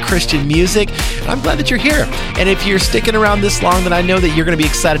 songs in Christian music. And I'm glad that you're here. And if you're sticking around this long, then I know that you're going to be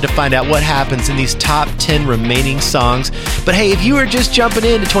excited to find out what happens in these top 10 remaining songs. But hey, if you are just jumping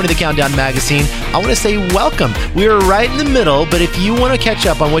into 20 The Countdown Magazine, I want to say welcome. We are right in the middle, but if you want to catch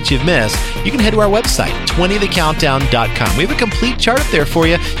up on what you've missed, you can head to our website, 20thecountdown.com. We have a complete chart up there for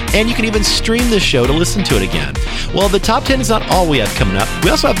you, and you can even stream the show to listen to it again. Well, the top 10 is not all we have coming up. We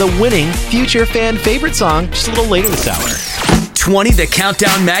also have the winning future fan favorite song just a little later this hour. 20 The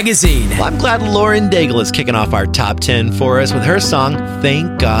Countdown Magazine. Well, I'm glad Lauren Daigle is kicking off our top 10 for us with her song,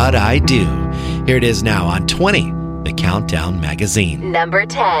 Thank God I Do. Here it is now on 20, The Countdown Magazine. Number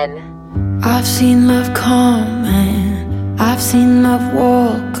 10. I've seen love come and I've seen love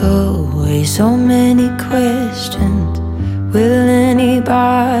walk away. So many questions, will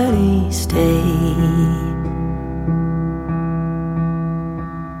anybody stay?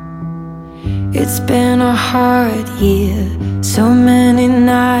 It's been a hard year, so many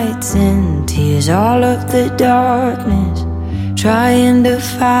nights and tears, all of the darkness, trying to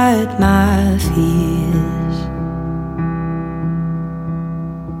fight my fears.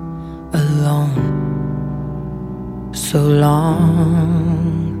 Alone, so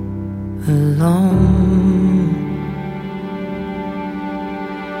long, alone.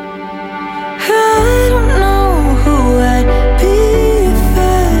 I don't know who I'd be if I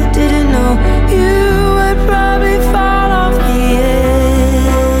didn't know you. Would probably fall off the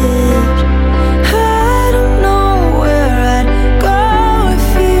edge. I don't know where I'd go if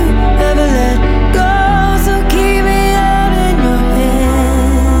you ever let go. So keep me out in your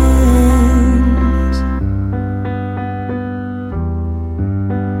hands.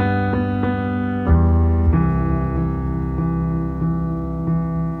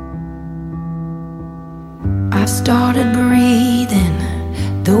 I've started breathing,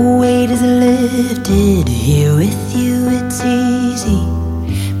 the weight is lifted. Here with you it's easy,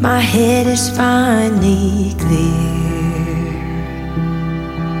 my head is finally clear.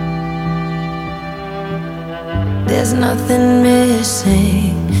 There's nothing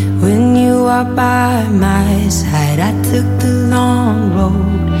missing when you are by my side. I took the long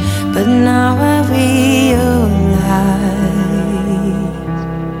road, but now I realize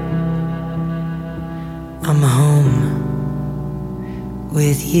I'm home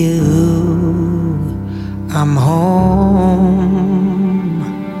with you. I'm home.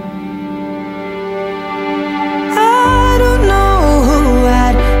 I don't know who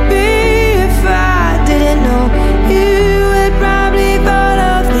I'd be if I didn't know you. Would probably fall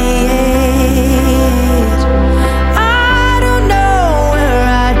off the edge. I don't know where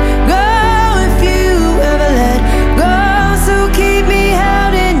I'd go if you ever let go. So keep me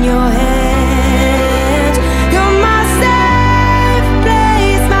held in your hands. You're my safe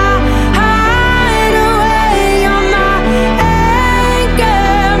place, my hideaway. You're my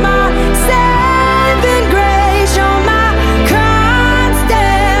anchor, my saving grace. You're my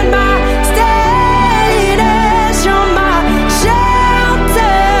constant, my steadiness. You're my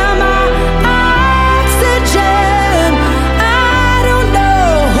shelter, my oxygen. I don't know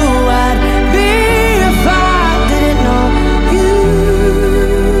who I'd be if I didn't know you.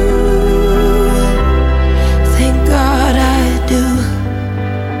 Thank God I do.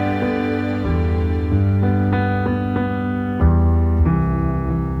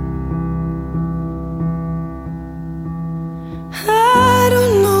 I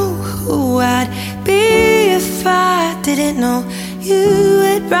don't know who I'd be if I didn't know you.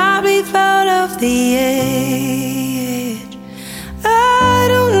 Had probably fall off the edge. I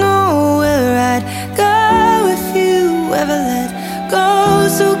don't know where I'd go if you ever let go.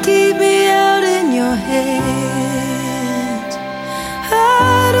 So keep me out in your hands.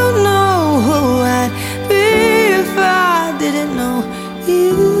 I don't know who I'd be if I didn't know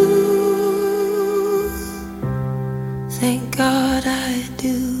you. Thank God I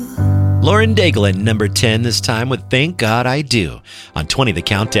do. Lauren Daigle at number 10 this time with Thank God I Do on 20 The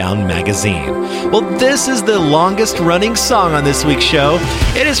Countdown Magazine. Well, this is the longest running song on this week's show.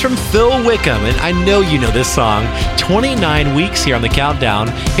 It is from Phil Wickham, and I know you know this song. 29 weeks here on The Countdown.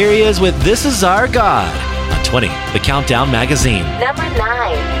 Here he is with This Is Our God on 20 The Countdown Magazine. Number 9.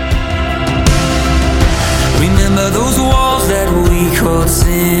 Remember those walls that we called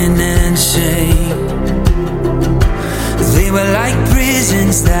sin and shame? They were like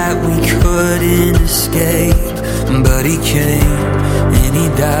prisons that we couldn't escape. But he came and he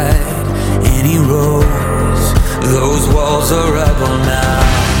died and he rose. Those walls are rebel now.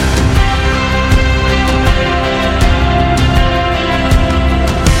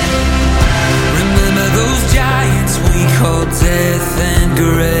 Remember those giants we called death and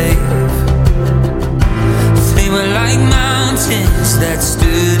grave? They were like mountains that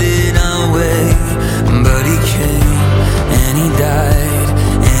stood in our way. But he came and he died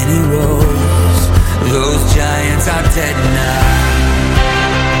and he rose. Those giants are dead now.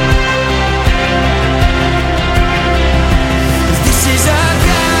 This is our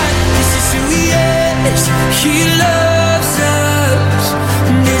God, this is who he is. He loves us.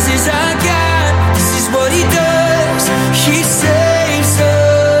 This is our God, this is what he does. He says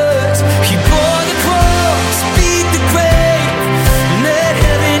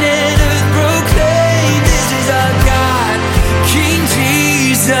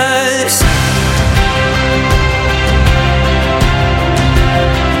Jesus.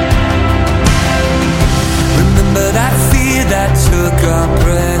 Remember that fear that took our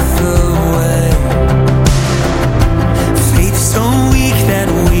breath away. Faith so weak that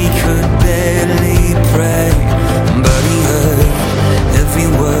we could barely pray, but he heard every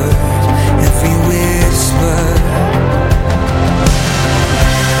word, every whisper.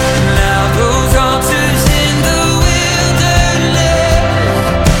 Now those altars in the wilderness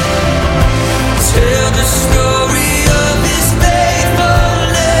tell the story of his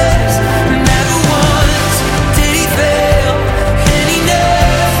faithfulness. Never once did he fail, and he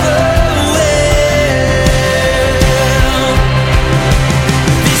never will.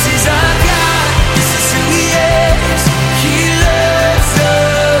 This is our God, this is who he is. He loves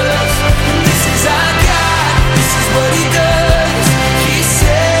us. This is our God, this is what he does. He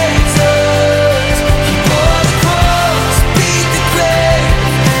saves us. He bore the cross, beat the grave,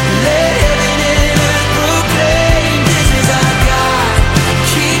 let heaven and earth proclaim. This is our God,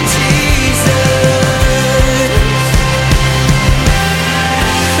 King Jesus.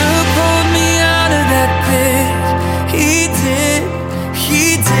 Who pulled me out of that pit? He did,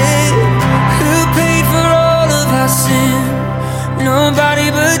 he did. Who paid for all of our sin?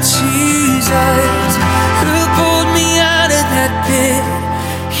 Nobody but Jesus. Who pulled me out of that pit?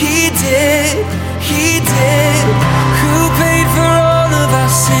 He did, he did. Who paid for all of our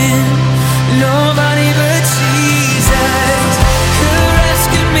sin? Nobody but Jesus. Who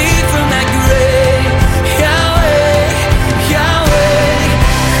rescued me from that grave? Yahweh, Yahweh.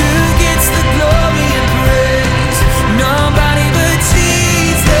 Who gets the glory and praise? Nobody but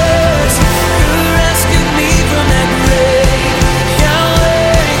Jesus. Who rescued me from that grave?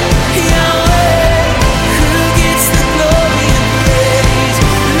 Yahweh, Yahweh. Who gets the glory and praise?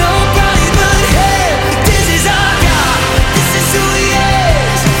 Nobody but Him. This is our God. This is who He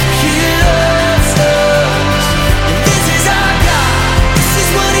is. He loves us. And this is our God. This is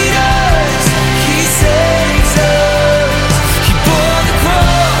what He does. He saves us. He bore the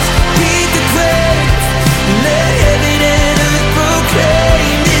cross, beat the grave, let heaven and earth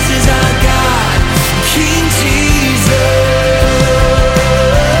proclaim. This is our God, King Jesus.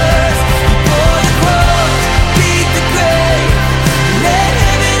 He bore the cross, beat the grave, let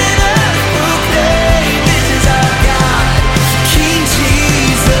heaven and earth proclaim. This is our God, King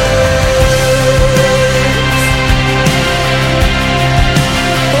Jesus.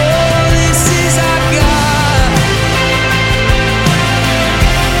 Oh, this is our God.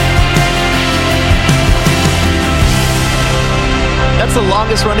 That's the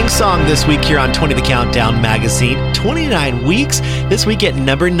longest running song this week here on 20 The Countdown magazine. 29 weeks. This week at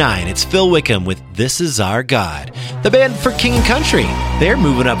number 9, it's Phil Wickham with This Is Our God. The band for King and Country. They're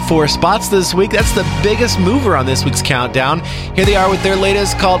moving up 4 spots this week. That's the biggest mover on this week's countdown. Here they are with their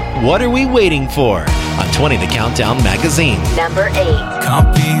latest called What Are We Waiting For? On 20 The Countdown magazine. Number 8.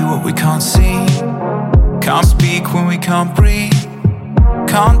 Can't be what we can't see. Can't speak when we can't breathe.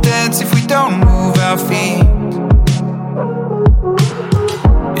 Can't dance if we don't move our feet.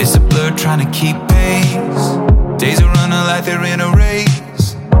 It's a blur trying to keep pace. Days are running like they're in a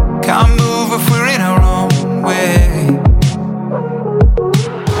race. Can't move if we're in our own way.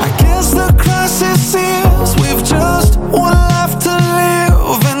 I guess the crisis is we've just one life to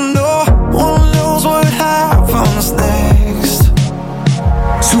live, and no one knows what happens next.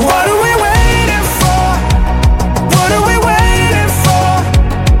 So what are we waiting for? What are we waiting for?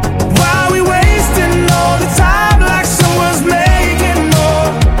 Why are we wasting all the time like someone's making more?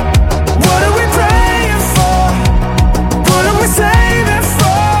 What are we praying for? What are we saving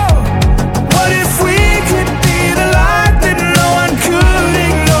for? What if we could be the light?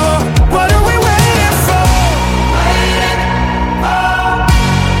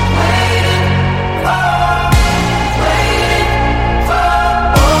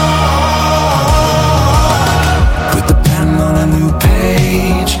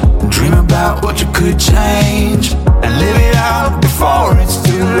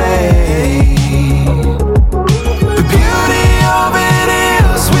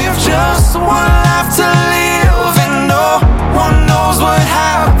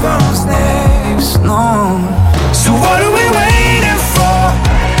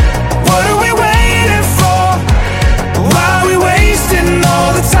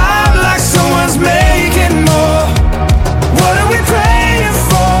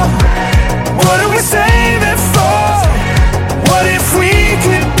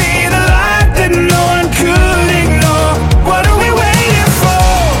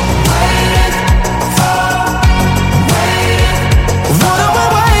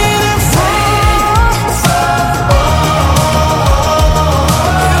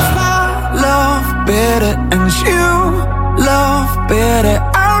 better and you love better.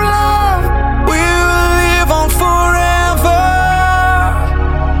 Our love will live on forever.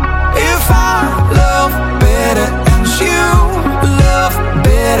 If I love better and you love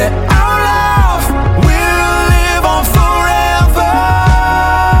better, our love will live on forever.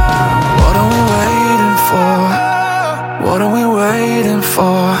 What are we waiting for? What are we waiting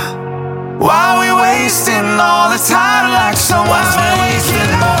for? Why are we wasting all the time like someone's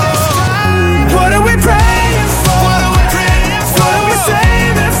wasting more? What are we praying for? What are we praying for? What are we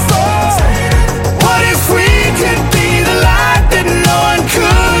saving for? What if we could be the light that no one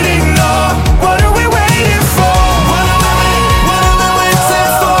could ignore? What are we waiting for? What are we waiting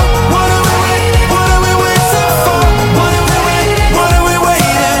for? What are we waiting for? What are we waiting for? What are we waiting for? What are we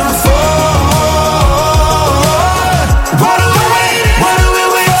waiting for? What are we waiting for? What are we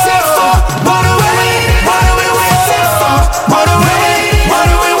waiting for? What are we waiting for? What are we waiting for? What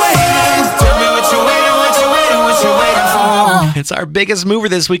are we waiting? Tell me what you're waiting, what you're waiting, what you're waiting for. It's our biggest mover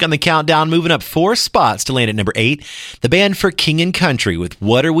this week on the countdown, moving up 4 spots to land at number 8. The band For King and Country with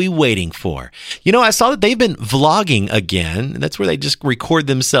What Are We Waiting For? You know, I saw that they've been vlogging again. That's where they just record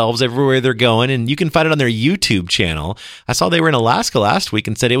themselves everywhere they're going, and you can find it on their YouTube channel. I saw they were in Alaska last week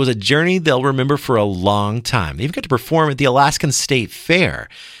and said it was a journey they'll remember for a long time. They even got to perform at the Alaskan State Fair.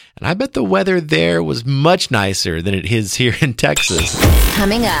 And I bet the weather there was much nicer than it is here in Texas.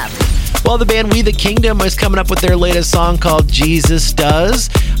 Coming up. Well, the band We the Kingdom is coming up with their latest song called Jesus Does.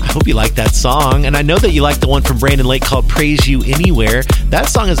 I hope you like that song. And I know that you like the one from Brandon Lake called Praise You Anywhere. That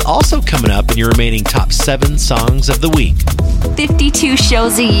song is also coming up in your remaining top 7 songs of the week. 52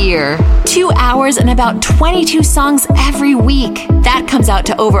 shows a year, 2 hours and about 22 songs every week. That comes out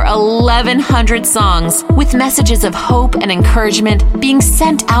to over 1,100 songs with messages of hope and encouragement being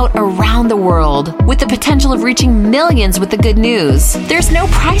sent out around the world with the potential of reaching millions with the good news. There's no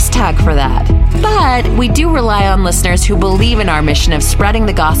price tag for that. But we do rely on listeners who believe in our mission of spreading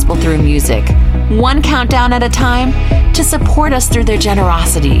the gospel through music, one countdown at a time, to support us through their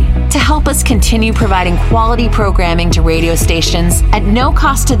generosity, to help us continue providing quality programming to radio stations at no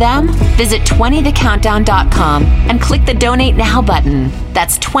cost to them. Visit 20thecountdown.com and click the Donate Now button.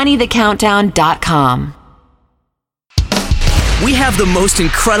 That's 20thecountdown.com. We have the most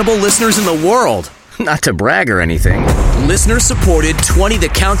incredible listeners in the world. Not to brag or anything. Listener-supported 20 The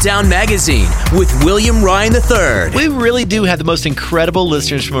Countdown magazine with William Ryan III. We really do have the most incredible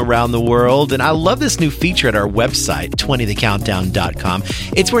listeners from around the world, and I love this new feature at our website, 20thecountdown.com.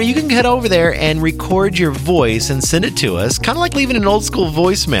 It's where you can head over there and record your voice and send it to us, kind of like leaving an old school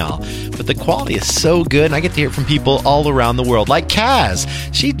voicemail. But the quality is so good, and I get to hear from people all around the world, like Kaz.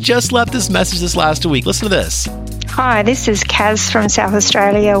 She just left this message this last week. Listen to this. Hi, this is Kaz from South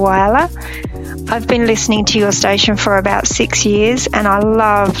Australia, Whyalla. I've been listening to your station for about 6 years, and I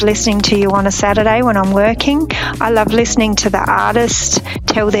love listening to you on a Saturday when I'm working. I love listening to the artists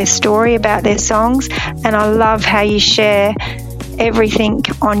tell their story about their songs, and I love how you share everything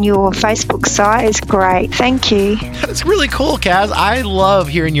on your Facebook site. Is great. Thank you. That's really cool, Kaz. I love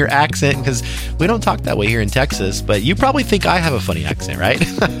hearing your accent because we don't talk that way here in Texas, but you probably think I have a funny accent, right?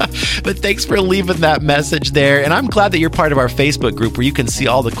 But thanks for leaving that message there, and I'm glad that you're part of our Facebook group where you can see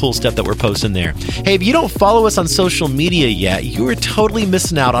all the cool stuff that we're posting there. Hey, if you don't follow us on social media yet, you are totally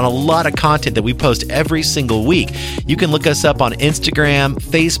missing out on a lot of content that we post every single week. You can look us up on Instagram,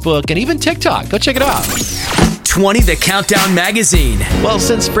 Facebook, and even TikTok. Go check it out. 20 The Countdown magazine. Well,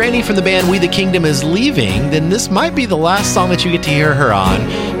 since Franny from the band We the Kingdom is leaving, then this might be the last song that you get to hear her on.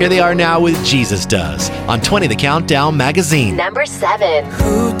 Here they are now with Jesus Does on 20 The Countdown magazine. Number 7.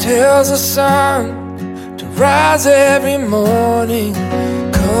 Who tells the sun to rise every morning,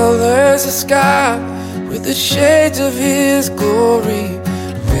 colors the sky with the shades of His glory,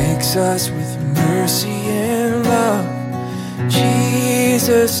 makes us with mercy and love.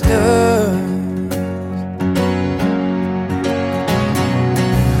 Jesus does.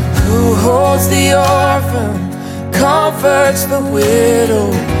 Who holds the orphan, comforts the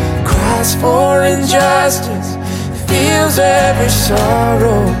widow, cries for injustice, feels every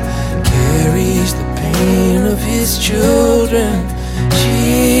sorrow, carries the pain of His children.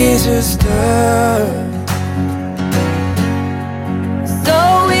 Jesus does.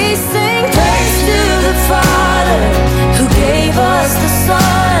 So we sing praise to the Father who gave us the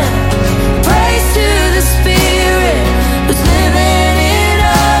Son. Praise to the Spirit who's living in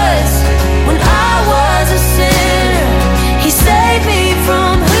us. When I was a sinner, He saved me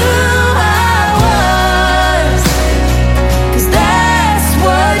from who I was. 'Cause that's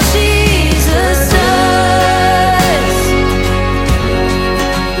what Jesus does.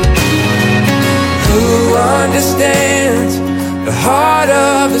 Who understands the heart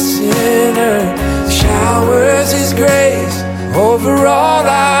of a sinner, showers His grace over all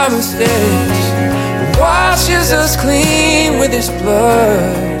our mistakes, washes us clean with His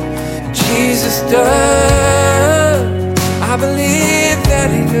blood. Jesus does, I believe that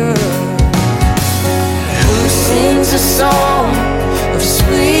He does. Who sings a song of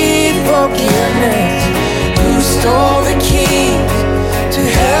sweet forgiveness? Who stole the keys to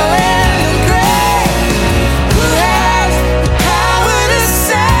hell and the grave? Who has the power to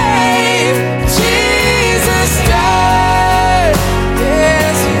save? Jesus does,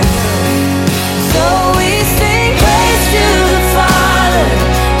 yes He does. So we sing praise to the Father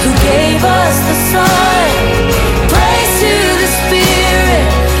who gave us the Son. Praise to the Spirit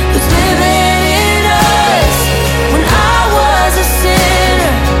who's living in us. When I was a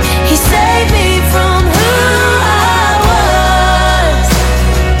sinner, He saved me from who I was.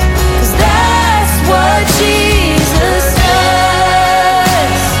 'Cause that's what Jesus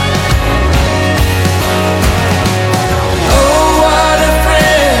does. Oh, what a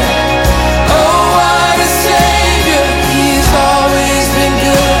friend, oh, what a Savior. He's always been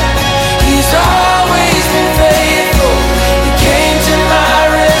good, He's always been faithful. He came to my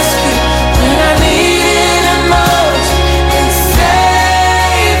rescue when I needed Him most and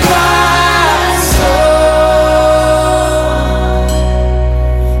saved my soul.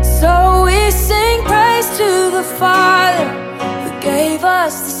 So we sing praise to the Father who gave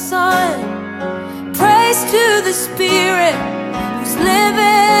us the Son. Praise to the Spirit who's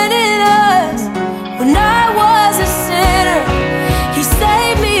living in us. When I was a sinner, He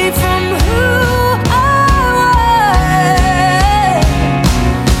saved me from who I was.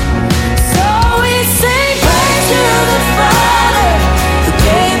 So we sing praise to the Father who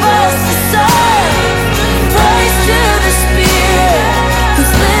gave us the Son. Praise to the Spirit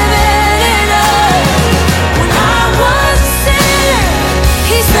who's living in us. When I was a sinner,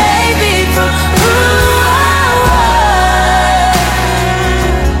 He saved me from who I was.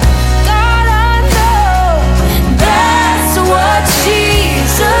 God, I know that's what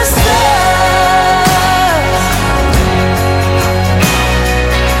Jesus does.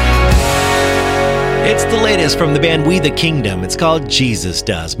 It's the latest from the band We the Kingdom. It's called Jesus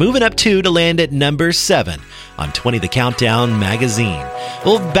Does. Moving up 2 to land at number 7 on 20 The Countdown magazine.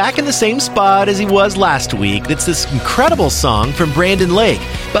 Well, back in the same spot as he was last week, it's this incredible song from Brandon Lake.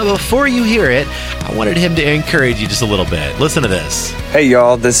 But before you hear it, I wanted him to encourage you just a little bit. Listen to this. Hey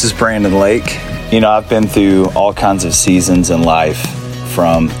y'all, this is Brandon Lake. You know, I've been through all kinds of seasons in life,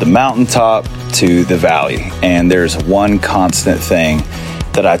 from the mountaintop to the valley, and there's one constant thing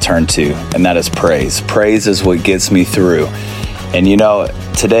that I turn to, and that is praise. Praise is what gets me through. And you know,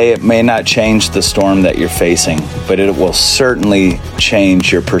 today it may not change the storm that you're facing, but it will certainly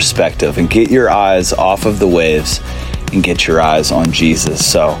change your perspective and get your eyes off of the waves and get your eyes on Jesus.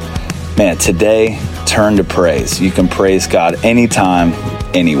 So, man, today, turn to praise. You can praise God anytime,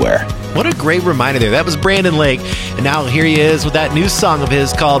 anywhere. What a great reminder there. That was Brandon Lake. And now here he is with that new song of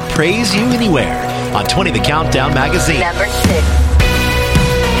his called Praise You Anywhere on 20 The Countdown magazine. Number 6.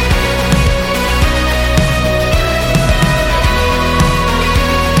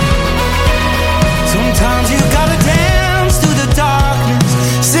 Sometimes you gotta dance through the darkness,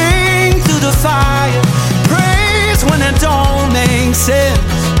 sing through the fire, praise when it don't make sense.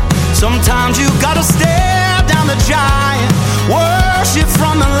 Sometimes you gotta stare down the giant, worship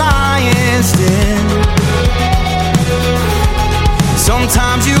from the lion's den.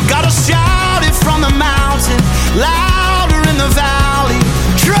 Sometimes you gotta shout it from the mountain, louder in the valley,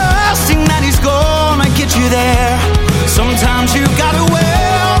 trusting that He's gonna get you there. Sometimes you gotta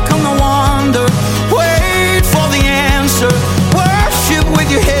welcome the wonder, wait for the answer, worship with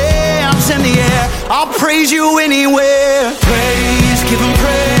your hands in the air. I'll praise You anywhere. Praise, give Him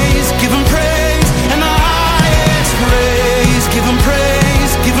praise, give Him praise, and the highest praise. Give Him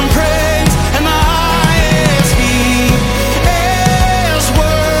praise, give Him praise, and the highest. He is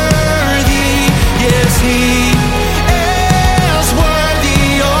worthy, yes He is worthy.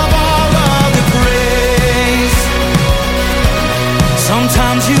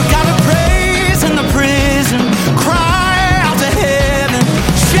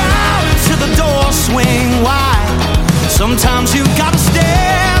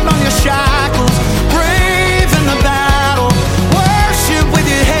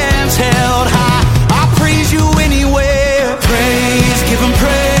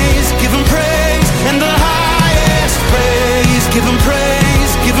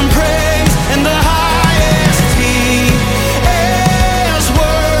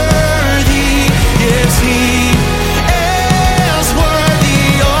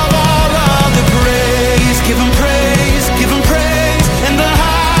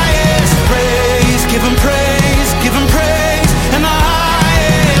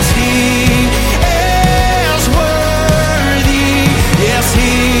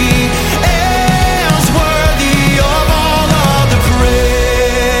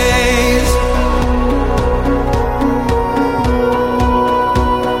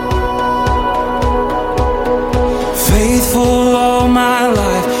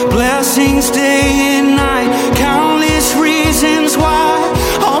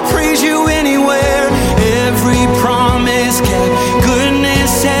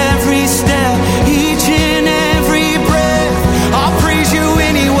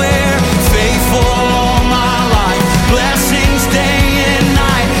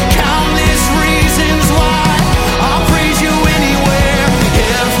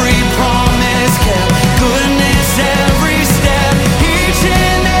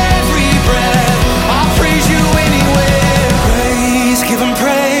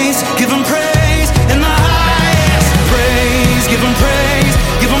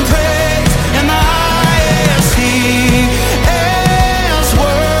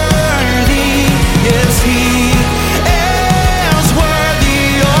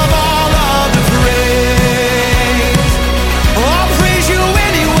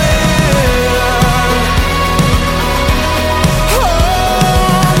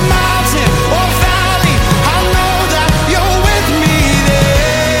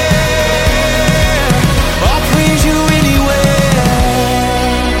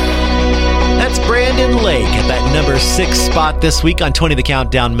 6th spot this week on 20 The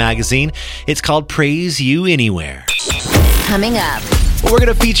Countdown magazine. It's called Praise You Anywhere. Coming up. We're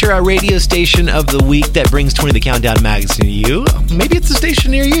going to feature our radio station of the week that brings 20 The Countdown magazine to you. Maybe it's a station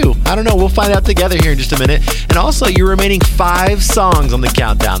near you. I don't know. We'll find out together here in just a minute. And also, your remaining 5 songs on the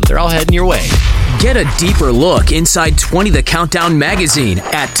countdown. They're all heading your way. Get a deeper look inside 20 The Countdown magazine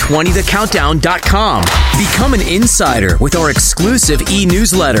at 20thecountdown.com. Become an insider with our exclusive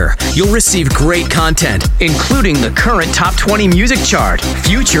e-newsletter. You'll receive great content, including the current top 20 music chart,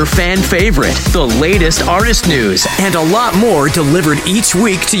 future fan favorite, the latest artist news, and a lot more delivered each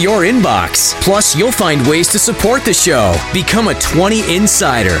week to your inbox. Plus, you'll find ways to support the show. Become a 20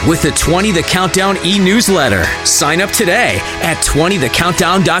 insider with the 20 The Countdown e-newsletter. Sign up today at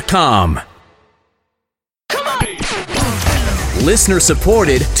 20thecountdown.com.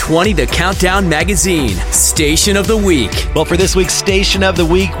 Listener-supported 20 The Countdown magazine, Station of the Week. Well, for this week's Station of the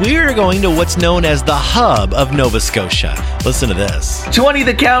Week, we're going to what's known as the hub of Nova Scotia. Listen to this. 20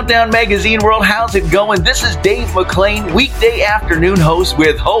 The Countdown magazine world, how's it going? This is Dave McLean, weekday afternoon host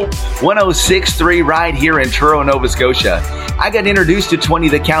with Hope 106.3 right here in Truro, Nova Scotia. I got introduced to 20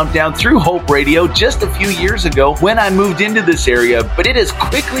 The Countdown through Hope Radio just a few years ago when I moved into this area, but it has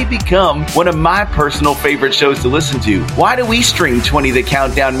quickly become one of my personal favorite shows to listen to. Why do we stream 20 The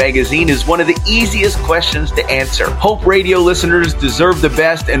Countdown magazine is one of the easiest questions to answer. Hope Radio listeners deserve the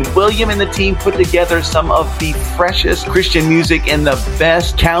best, and William and the team put together some of the freshest Christian music and the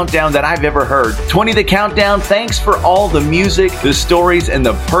best countdown that I've ever heard. 20 The Countdown, thanks for all the music, the stories, and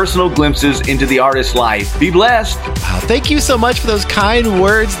the personal glimpses into the artist's life. Be blessed. Wow, thank you so much for those kind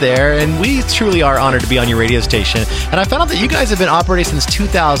words there, and we truly are honored to be on your radio station. And I found out that you guys have been operating since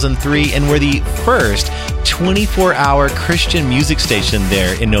 2003 and were the first 24-hour Christian music station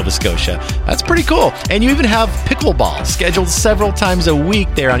there in Nova Scotia. That's pretty cool. And you even have pickleball scheduled several times a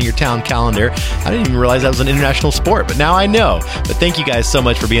week there on your town calendar. I didn't even realize that was an international sport, but now I know. But thank you guys so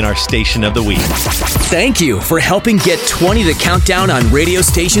much for being our Station of the Week. Thank you for helping get 20 The Countdown on radio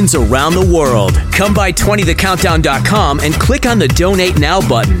stations around the world. Come by 20thecountdown.com and click on the Donate Now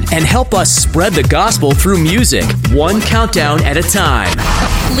button and help us spread the gospel through music, one countdown at a time.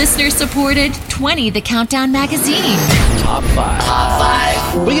 Listener-supported 20 The Countdown magazine. Top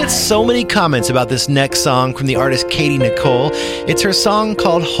 5. We get so many comments about this next song from the artist Katie Nicole. It's her song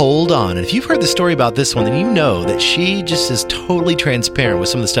called Hold On. And if you've heard the story about this one, then you know that she just is totally transparent with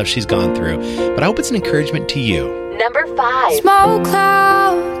some of the stuff she's gone through. But I hope it's an encouragement to you. Number 5. Smoke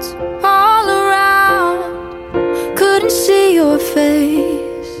clouds all around, couldn't see your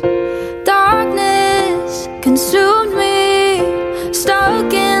face. Darkness consumed me,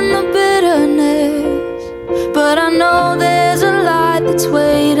 stuck in the bitterness. But I know there's a light that's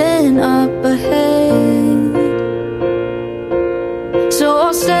waiting up ahead. So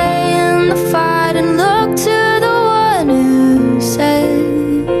I'll stay in the fight and look to the one who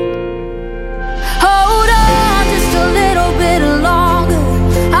said, hold on just a little bit longer.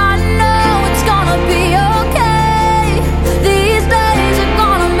 I know it's gonna be okay. These days are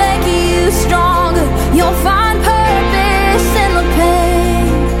gonna make you stronger. You'll find purpose in the pain.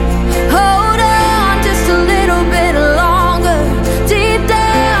 Hold on just a little bit longer. Deep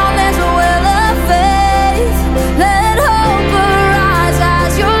down there's a well of faith. Let hope arise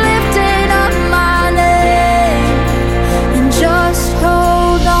as you're lifting up my name. And just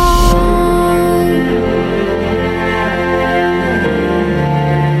hold on.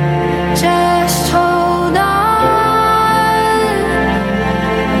 Just hold on.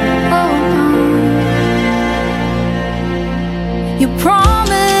 Hold on. You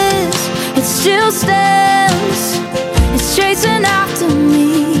promise it still stands. It's chasing after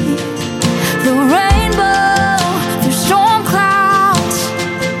me. The rainbow through storm clouds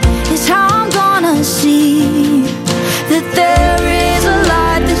is how I'm gonna see that there is a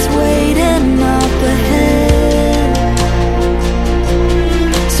light that's waiting up ahead.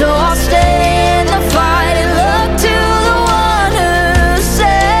 So I'll stay in the fight and look to the one who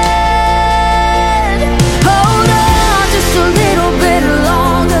said, hold on just a little bit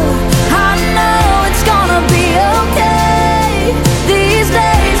longer. I know it's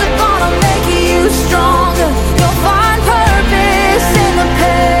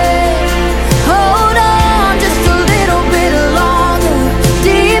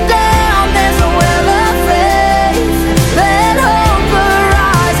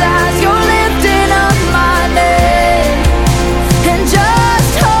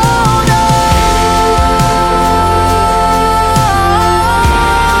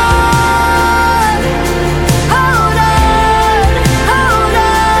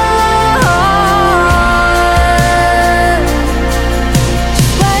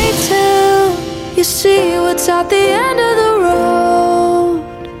at the end of the road.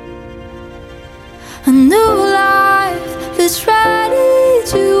 A new life is ready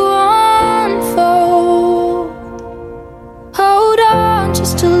to unfold. Hold on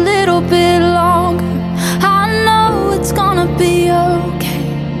just a little bit longer. I know it's gonna be okay.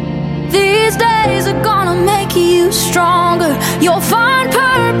 These days are gonna make you stronger. You'll find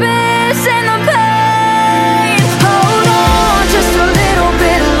purpose in the pain. Hold on just a little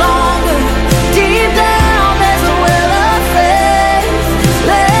bit longer. Deep down there's a well of faith.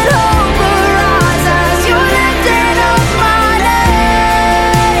 Let hope arise as you're lifting up my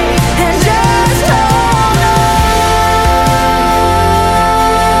name. And just hold on.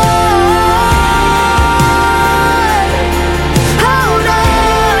 Hold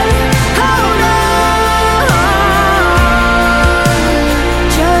on, hold on.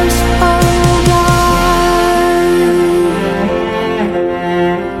 Just hold on.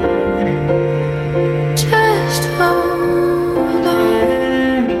 Just hold on.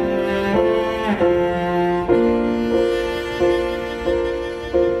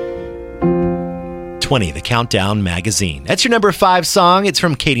 20, the Countdown Magazine. That's your number 5 song. It's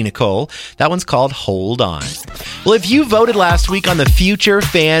from Katie Nicole. That one's called Hold On. Well, if you voted last week on the Future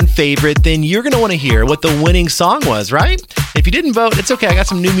Fan Favorite, then you're going to want to hear what the winning song was, right? If you didn't vote, it's okay. I got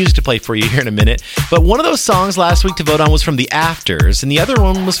some new music to play for you here in a minute. But one of those songs last week to vote on was from The Afters, and the other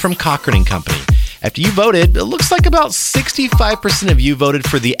one was from Cochran & Company. After you voted, it looks like about 65% of you voted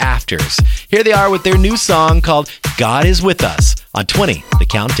for The Afters. Here they are with their new song called God Is With Us on 20, the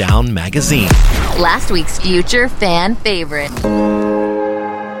Countdown Magazine. Last week's Future Fan Favorite.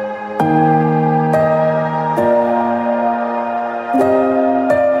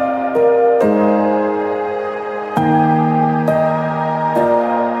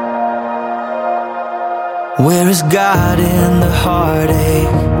 Where is God in the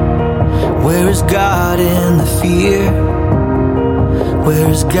heartache? Where is God in the fear? Where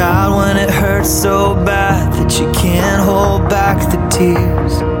is God when it hurts so bad that you can't hold back the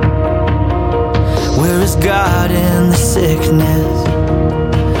tears? Where is God in the sickness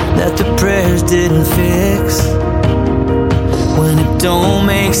that the prayers didn't fix? When it don't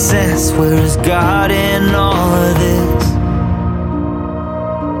make sense, where is God in all of this?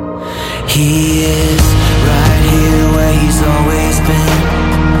 He is right here where He's always been.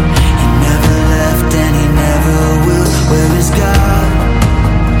 He never left and He never will. Where is God?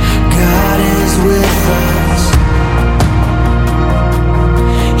 God is with us.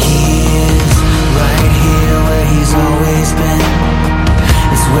 He is right here where He's always been.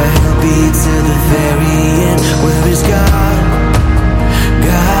 It's where He'll be to the very end. Where is God?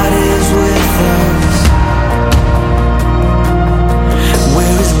 God is with us.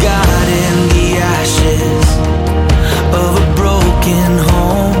 Where is God in the ashes of a broken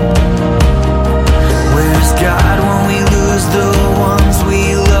home? Where is God when we lose the ones we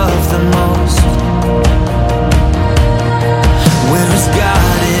love the most? Where is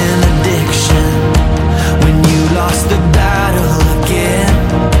God in addiction when you lost the battle again?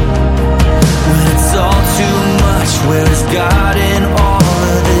 When it's all too much, where is God in all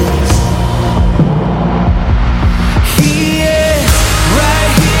of this? He is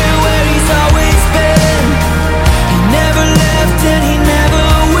right here where He's always been. He never left and He never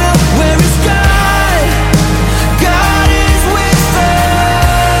will. Where is God? God is with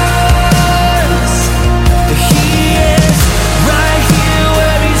us. He is right here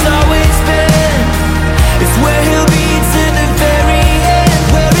where He's always been. It's where He'll be to the very end.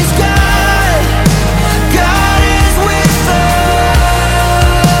 Where is God? God is with us.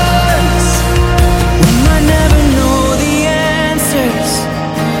 We might never know the answers.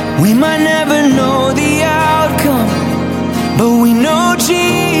 We might never know the outcome. But we know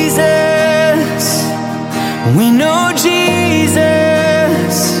Jesus. We know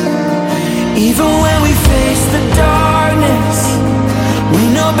Jesus. Even when we face the darkness, we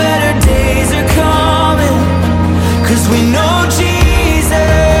know better days are coming. 'Cause we know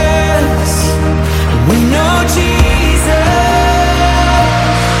Jesus. We know Jesus.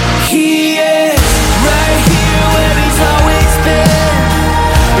 He is right here where He's always been.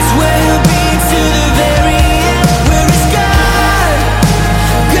 It's where He'll be to the very end. Where is God?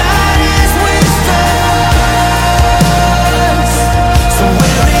 God is with us. So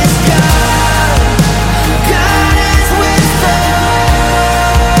where is God? God is with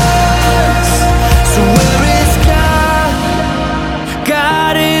us. So where is God?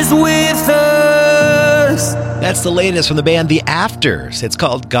 God is with us. That's the latest from the band The Afters. It's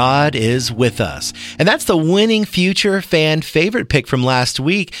called God Is With Us. And that's the winning future fan favorite pick from last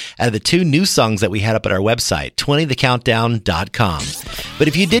week out of the 2 new songs that we had up at our website, 20thecountdown.com. But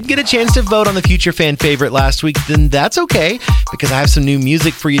if you did get a chance to vote on the future fan favorite last week, then that's okay, because I have some new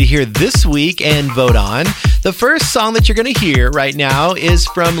music for you to hear this week and vote on. The first song that you're going to hear right now is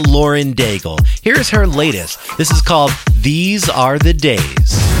from Lauren Daigle. Here's her latest. This is called These Are the Days.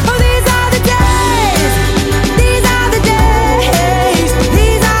 Oh, these are the days. These are the days.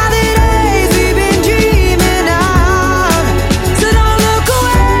 These are the days we've been dreaming of. So don't look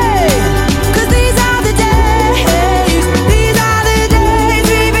away, 'cause these are the days. These are the days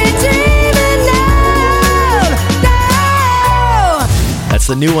we've been dreaming of. No. That's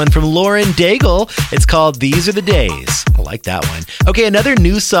the new one from Lauren Daigle. It's called These Are the Days. I like that one. Okay, another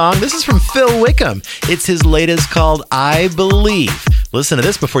new song. This is from Phil Wickham. It's his latest called I Believe. Listen to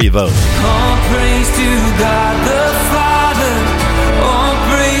this before you vote. All praise to God the Father. All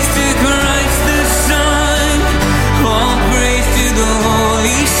praise to Christ the Son. All praise to the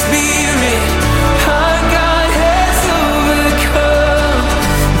Holy Spirit. Our God has overcome.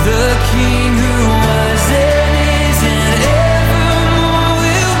 The King who was and is and evermore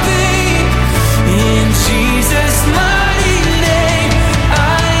will be. In Jesus' mighty name,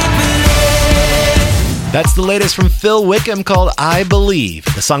 I believe. That's the latest from Phil Wickham called I Believe.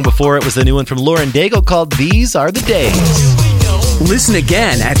 The song before it was the new one from Lauren Daigle called These Are the Days. Listen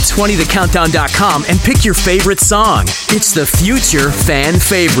again at 20thecountdown.com and pick your favorite song. It's the future fan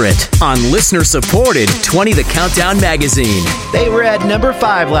favorite on listener-supported 20 The Countdown magazine. They were at number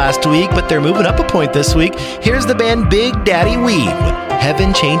 5 last week, but they're moving up a point this week. Here's the band Big Daddy Weave with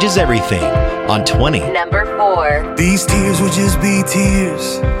Heaven Changes Everything on 20. Number 4. These tears would just be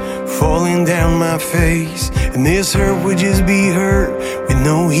tears falling down my face, and this hurt would just be hurt with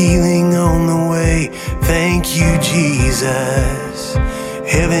no healing on the way. Thank you, Jesus.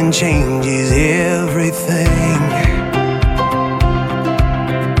 Heaven changes everything.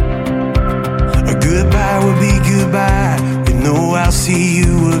 A goodbye would be goodbye with no I'll see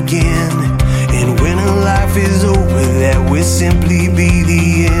you again. And when a life is over, that will simply be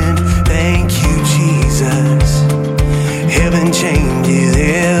the end. Thank you, Jesus. Heaven changes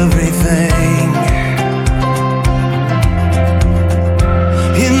everything.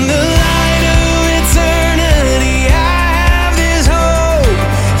 In the light of eternity, I have this hope.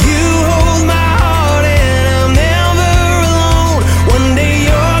 You hold my heart and I'm never alone. One day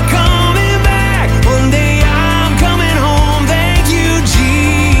you're coming back, one day I'm coming home. Thank you,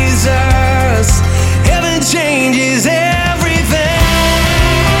 Jesus. Heaven changes everything.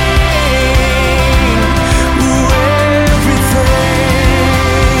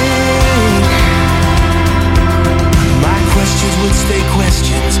 Would stay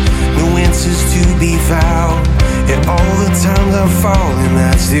questions, no answers to be found. And all the times I've fallen,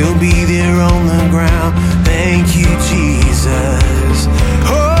 I'd still be there on the ground. Thank you, Jesus.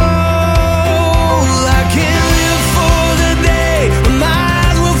 Oh, I can't live for the day when my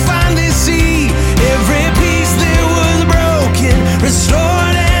eyes will finally see every piece that was broken,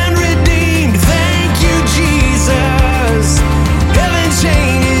 restored and redeemed. Thank you, Jesus. Heaven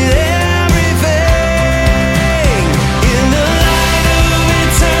changes everything. In the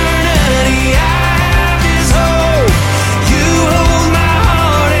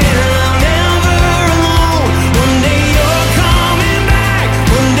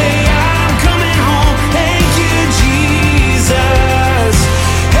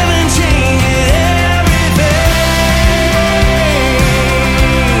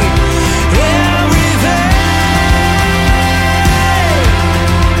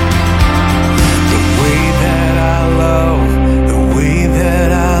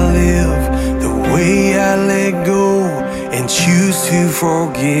to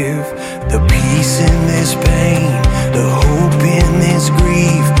forgive, the peace in this pain, the hope in this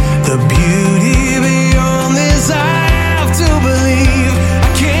grief, the beauty beyond this I have to believe. I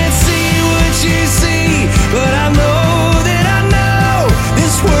can't see what you see, but I know that I know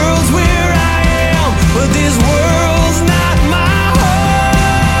this world's where I am, but this world's not my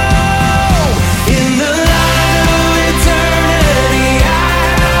home. In the light of eternity, I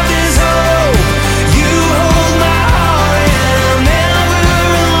have this hope. You hold my heart and I'm never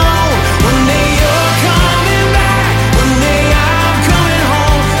alone. One day you're coming back, one day I'm coming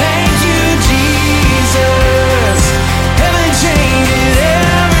home. Thank you, Jesus. Heaven changes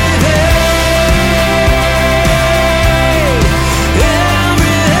everything.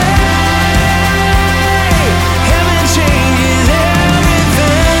 Heaven changes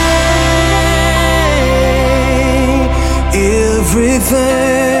everything.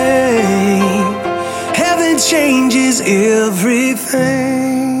 Everything. Heaven changes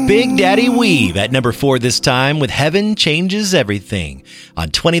everything. Big Daddy Weave at number 4 this time with Heaven Changes Everything on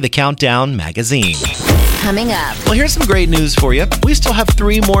 20 The Countdown magazine. Coming up. Well, here's some great news for you. We still have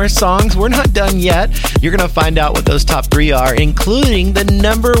 3 more songs. We're not done yet. You're going to find out what those top 3 are, including the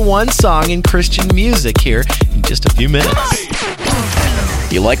number 1 song in Christian music here in just a few minutes.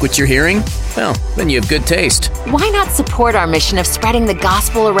 You like what you're hearing? Well, then you have good taste. Why not support our mission of spreading the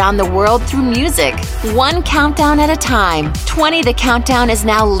gospel around the world through music? One countdown at a time. 20 The Countdown is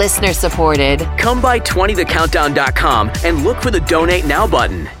now listener supported. Come by 20thecountdown.com and look for the Donate Now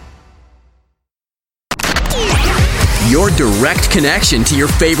button. Your direct connection to your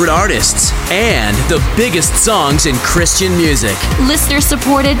favorite artists and the biggest songs in Christian music. Listener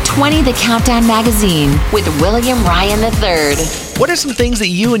supported 20 The Countdown magazine with William Ryan III. What are some things that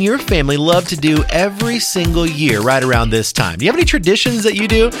you and your family love to do every single year right around this time? Do you have any traditions that you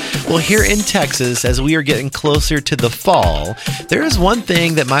do? Well, here in Texas, as we are getting closer to the fall, there is one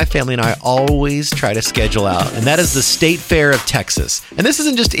thing that my family and I always try to schedule out, and that is the State Fair of Texas. And this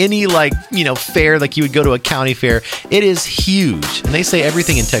isn't just any fair like you would go to a county fair. It is huge. And they say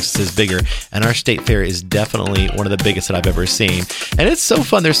everything in Texas is bigger, and our State Fair is definitely one of the biggest that I've ever seen. And it's so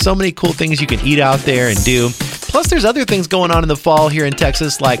fun. There's so many cool things you can eat out there and do. Plus, there's other things going on in the fall here in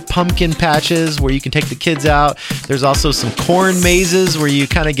Texas, like pumpkin patches where you can take the kids out. There's also some corn mazes where you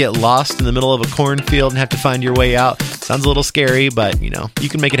kind of get lost in the middle of a cornfield and have to find your way out. Sounds a little scary, but you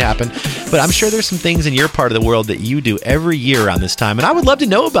can make it happen. But I'm sure there's some things in your part of the world that you do every year around this time, and I would love to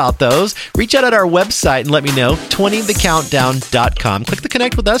know about those. Reach out at our website and let me know, 20thecountdown.com. Click the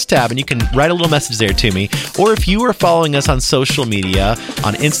Connect With Us tab and you can write a little message there to me. Or if you are following us on social media,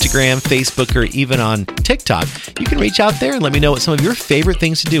 on Instagram, Facebook, or even on TikTok, you can reach out there and let me know what some of your favorite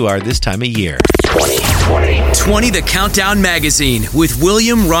things to do are this time of year. 20 The Countdown magazine with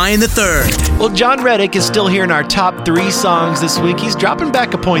William Ryan III. Well, John Reddick is still here in our top 3 songs this week. He's dropping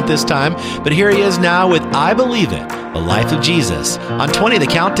back a point this time, but here he is now with I Believe It, The Life of Jesus on 20 The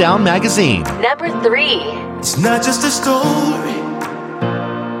Countdown magazine. Number 3. It's not just a story.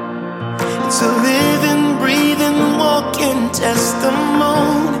 It's a living, breathing, walking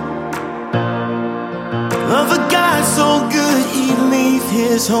testimony of a God so good He'd leave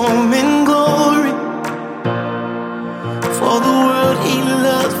His home in glory for the world He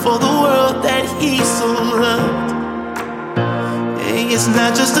loved, for the world that He so loved. Hey, it's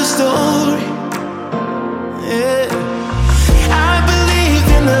not just a story. Yeah. I believe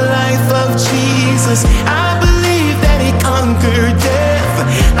in the life of Jesus. I believe that He conquered death.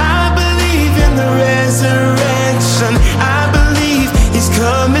 I believe in the resurrection. I believe He's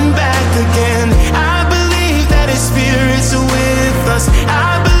coming back again. I believe that His Spirit's with us.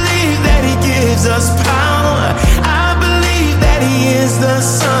 I believe that He gives us power. I believe that He is the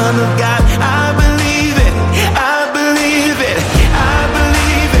Son of God. I believe it. I believe it. I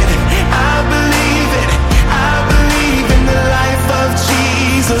believe it. I believe it. I believe in the life of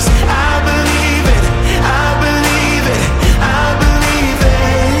Jesus. I believe it. I believe it. I believe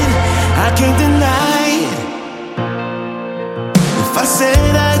it. I can't deny it. If I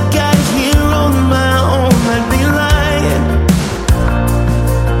said I got here on my own, I'd be lying.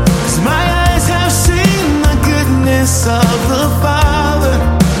 'Cause my eyes have seen the goodness of the Father.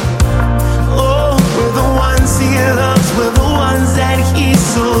 Oh, we're the ones He loves. We're the ones that He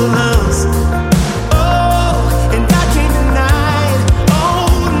so loves. Oh, and I can't deny it. Oh,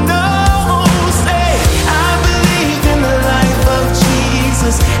 no. Say, I believe in the life of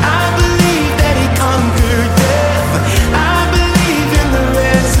Jesus. I believe that He conquered death. I believe in the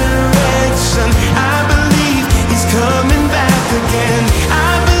resurrection. I believe He's coming back again. I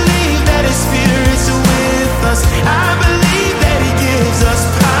believe that His Spirit's with us. I believe that He gives us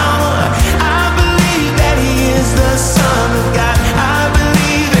power. I believe that He is the Son of God. I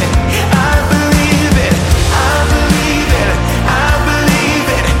believe it. I believe it. I believe it. I believe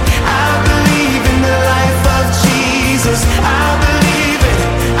it. I believe in the life of Jesus. I believe it.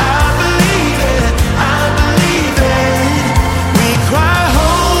 I believe it. I believe it. We cry,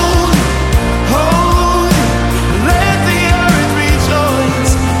 holy, holy, let the earth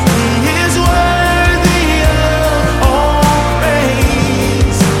rejoice. He is worthy of all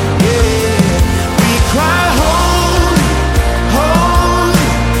praise. Yeah. We cry, holy, holy,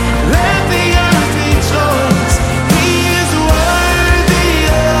 let the earth rejoice. He is worthy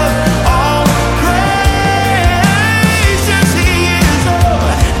of all praise. Yes, He is. Oh,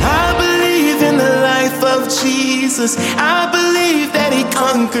 I believe in the life of Jesus. I believe that He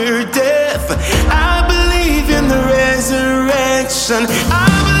conquered death. I believe in the resurrection. I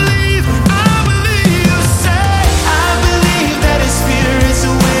believe, say, I believe that His Spirit's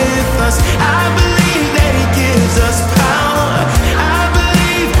with us. I believe that He gives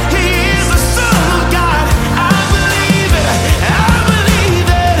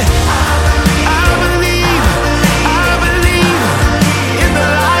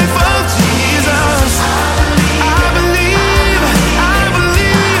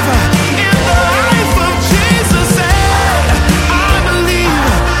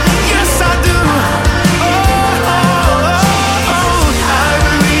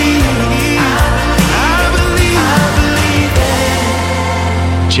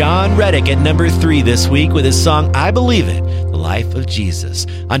John Reddick at number 3 this week with his song I Believe It, The Life of Jesus,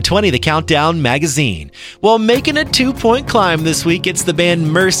 on 20 The Countdown magazine. Well, making a 2-point climb this week, it's the band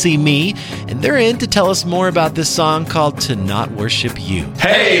Mercy Me, and they're in to tell us more about this song called To Not Worship You.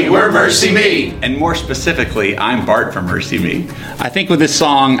 Hey, we're Mercy Me! And more specifically, I'm Bart from Mercy Me. I think with this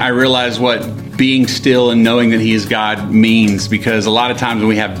song, I realize what being still and knowing that He is God means, because a lot of times when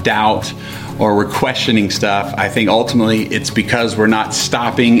we have doubt or we're questioning stuff, I think ultimately it's because we're not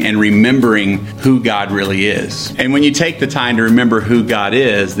stopping and remembering who God really is. And when you take the time to remember who God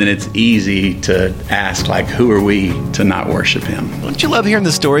is, then it's easy to ask, like, who are we to not worship Him? Don't you love hearing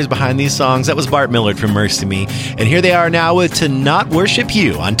the stories behind these songs? That was Bart Millard from Mercy Me. And here they are now with To Not Worship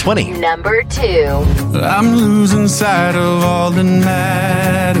You on 20. Number 2. I'm losing sight of all that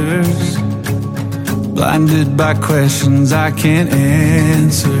matters, blinded by questions I can't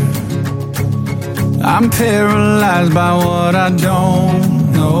answer. I'm paralyzed by what I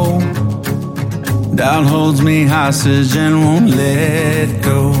don't know. Doubt holds me hostage and won't let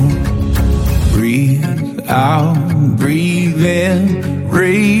go. Breathe out, breathe in,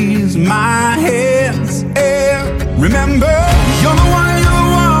 raise my hands and remember, you're the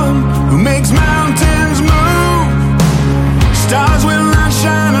one who makes mountains move. Stars will not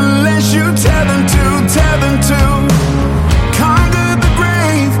shine unless you tell them to. Conquer the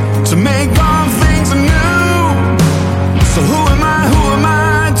grave to make all things anew. So who am I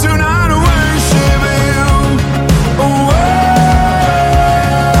to not worship you? Oh,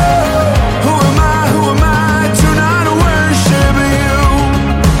 who am I to not worship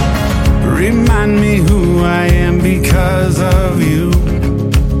you? Remind me who I am because of you.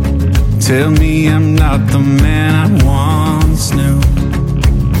 Tell me I'm not the man I once knew,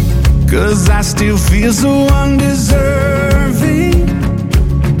 'cause I still feel so undeserving.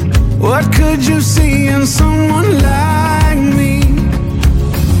 What could you see in someone like me?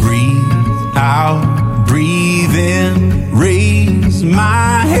 Breathe out, breathe in, raise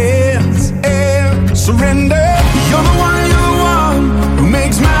my hands and surrender. You're the one who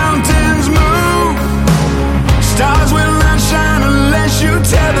makes mountains move. Stars will not shine unless you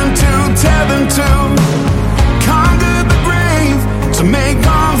tell them to. Conquer the grave to make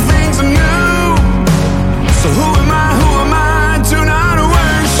all things anew. So who am I to not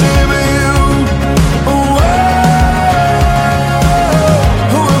worship you? Oh,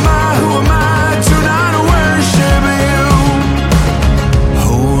 who am I to not worship you?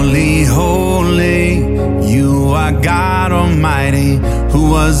 Holy, holy, you are God Almighty, who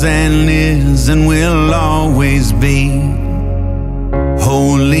was and is and will always be.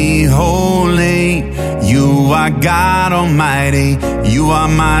 Holy, holy, you are God Almighty. You are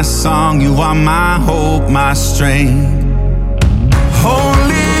my song, you are my hope, my strength.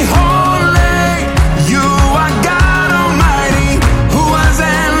 Holy, holy, you are God Almighty, who was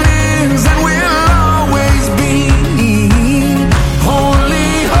and is and will always be.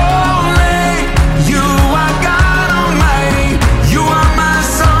 Holy, holy, you are God Almighty. You are my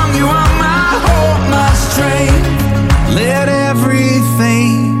song, you are my hope, my strength. Let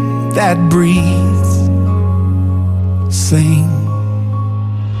everything that breathes sing.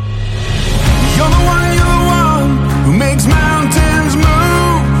 You're the one who makes mountains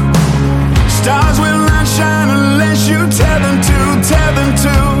move. Stars will not shine unless you tell them to.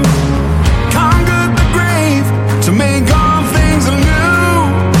 Conquer the grave to make all things anew.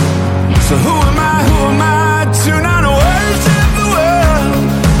 So who am I to not worship the world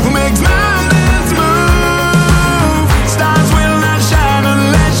who makes mountains move? Stars will not shine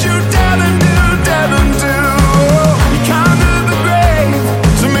unless you tell them to. Conquer the grave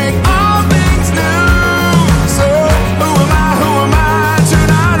to make all things new. So who am I to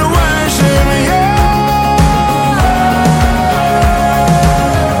not worship you?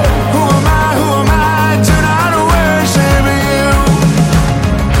 Who am I to not worship you?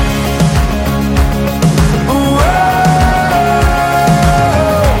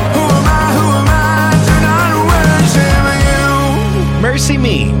 Who am I to not worship you? Mercy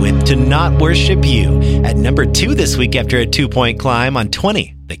Me with To Not Worship You at number 2 this week after a 2-point climb on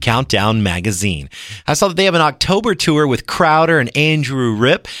 20, The Countdown magazine. I saw that they have an October tour with Crowder and Andrew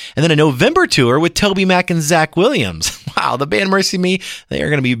Ripp, and then a November tour with Toby Mac and Zach Williams. Wow, the band Mercy Me, they are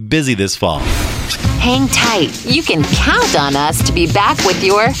going to be busy this fall. Hang tight. You can count on us to be back with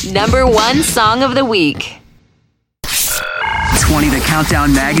your number 1 song of the week. 20 The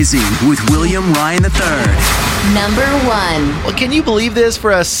Countdown magazine with William Ryan III. Number 1. Well, can you believe this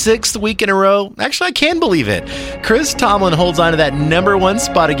for a 6th week in a row? Actually, I can believe it. Chris Tomlin holds on to that number 1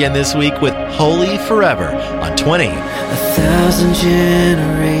 spot again this week with Holy Forever on 20. 1,000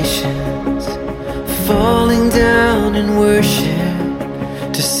 generations falling down in worship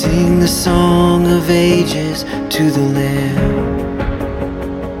to sing the song of ages to the Lamb.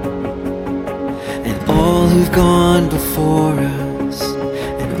 And all who've gone before us,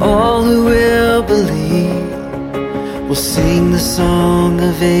 and all who will believe, will sing the song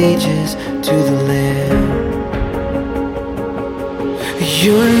of ages to the Lamb.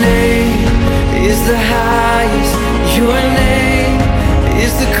 Your name is the highest, your name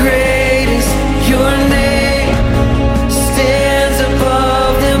is the greatest, your name stands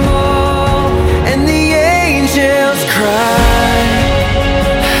above them all, and the angels cry,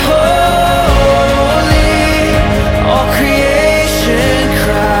 holy, all creation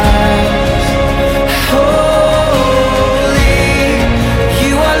cries, holy,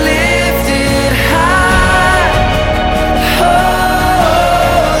 you are lifted high, holy,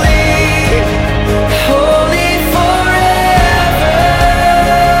 holy forever.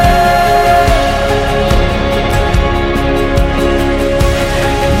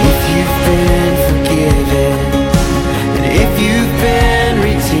 If you've been forgiven, and if you've been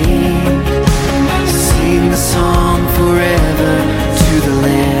redeemed, sing the song forever to the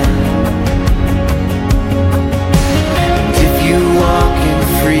Lamb. And if you walk in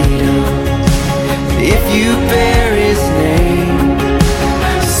freedom, and if you bear His name,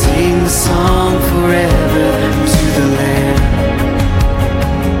 sing the song forever to the Lamb.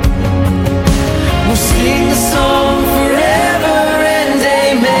 We'll sing the song forever and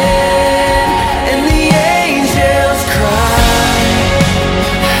amen. And the angels cry,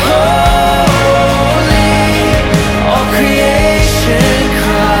 holy, all creation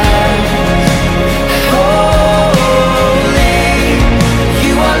cries, holy,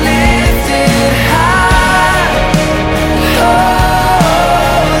 you are lifted high,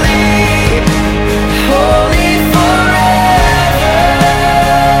 holy, holy forever.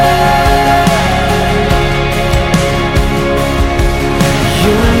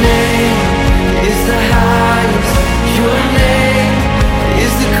 Your name is the highest, your name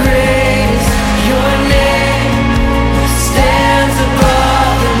is the greatest, your name stands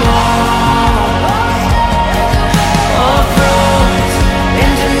above them all thrones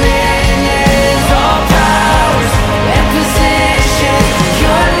and dominions, all powers and positions,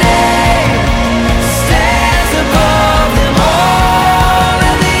 your name stands above them all,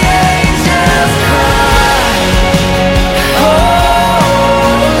 and the angels cry, holy,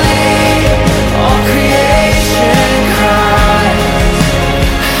 all creation cries,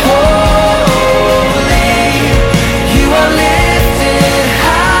 holy, you are lifted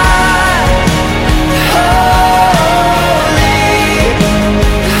high, holy,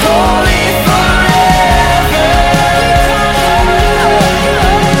 holy forever.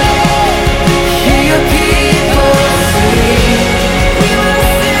 Hear your people sing,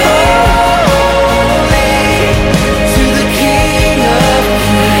 holy, to the King of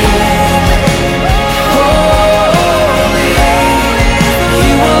Kings, holy,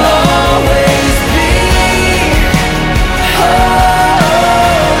 you will always be, holy,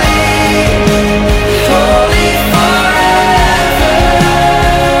 holy forever.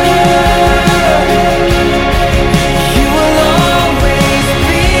 You will always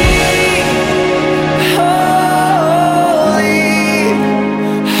be holy,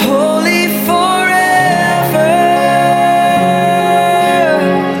 holy forever.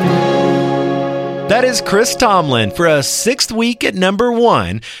 That is Chris Tomlin for a sixth week at number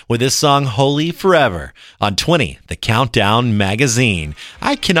 1 with his song Holy Forever on 20, The Countdown magazine.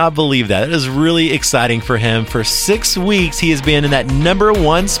 I cannot believe that. It is really exciting for him. For 6 weeks, he has been in that number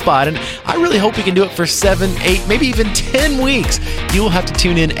 1 spot, and I really hope he can do it for 7, 8, maybe even 10 weeks. You will have to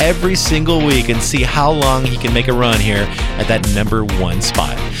tune in every single week and see how long he can make a run here at that number 1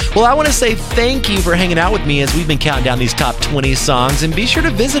 spot. Well, I want to say thank you for hanging out with me as we've been counting down these top 20 songs, and be sure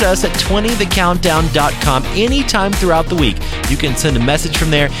to visit us at 20thecountdown.com anytime throughout the week. You can send a message from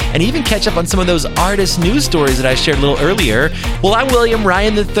there and even catch up on some of those artist news stories that I shared a little earlier. Well, I'm William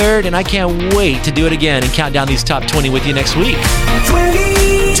Ryan III, and I can't wait to do it again and count down these top 20 with you next week. 20,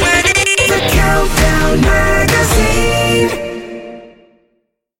 the Countdown Magazine.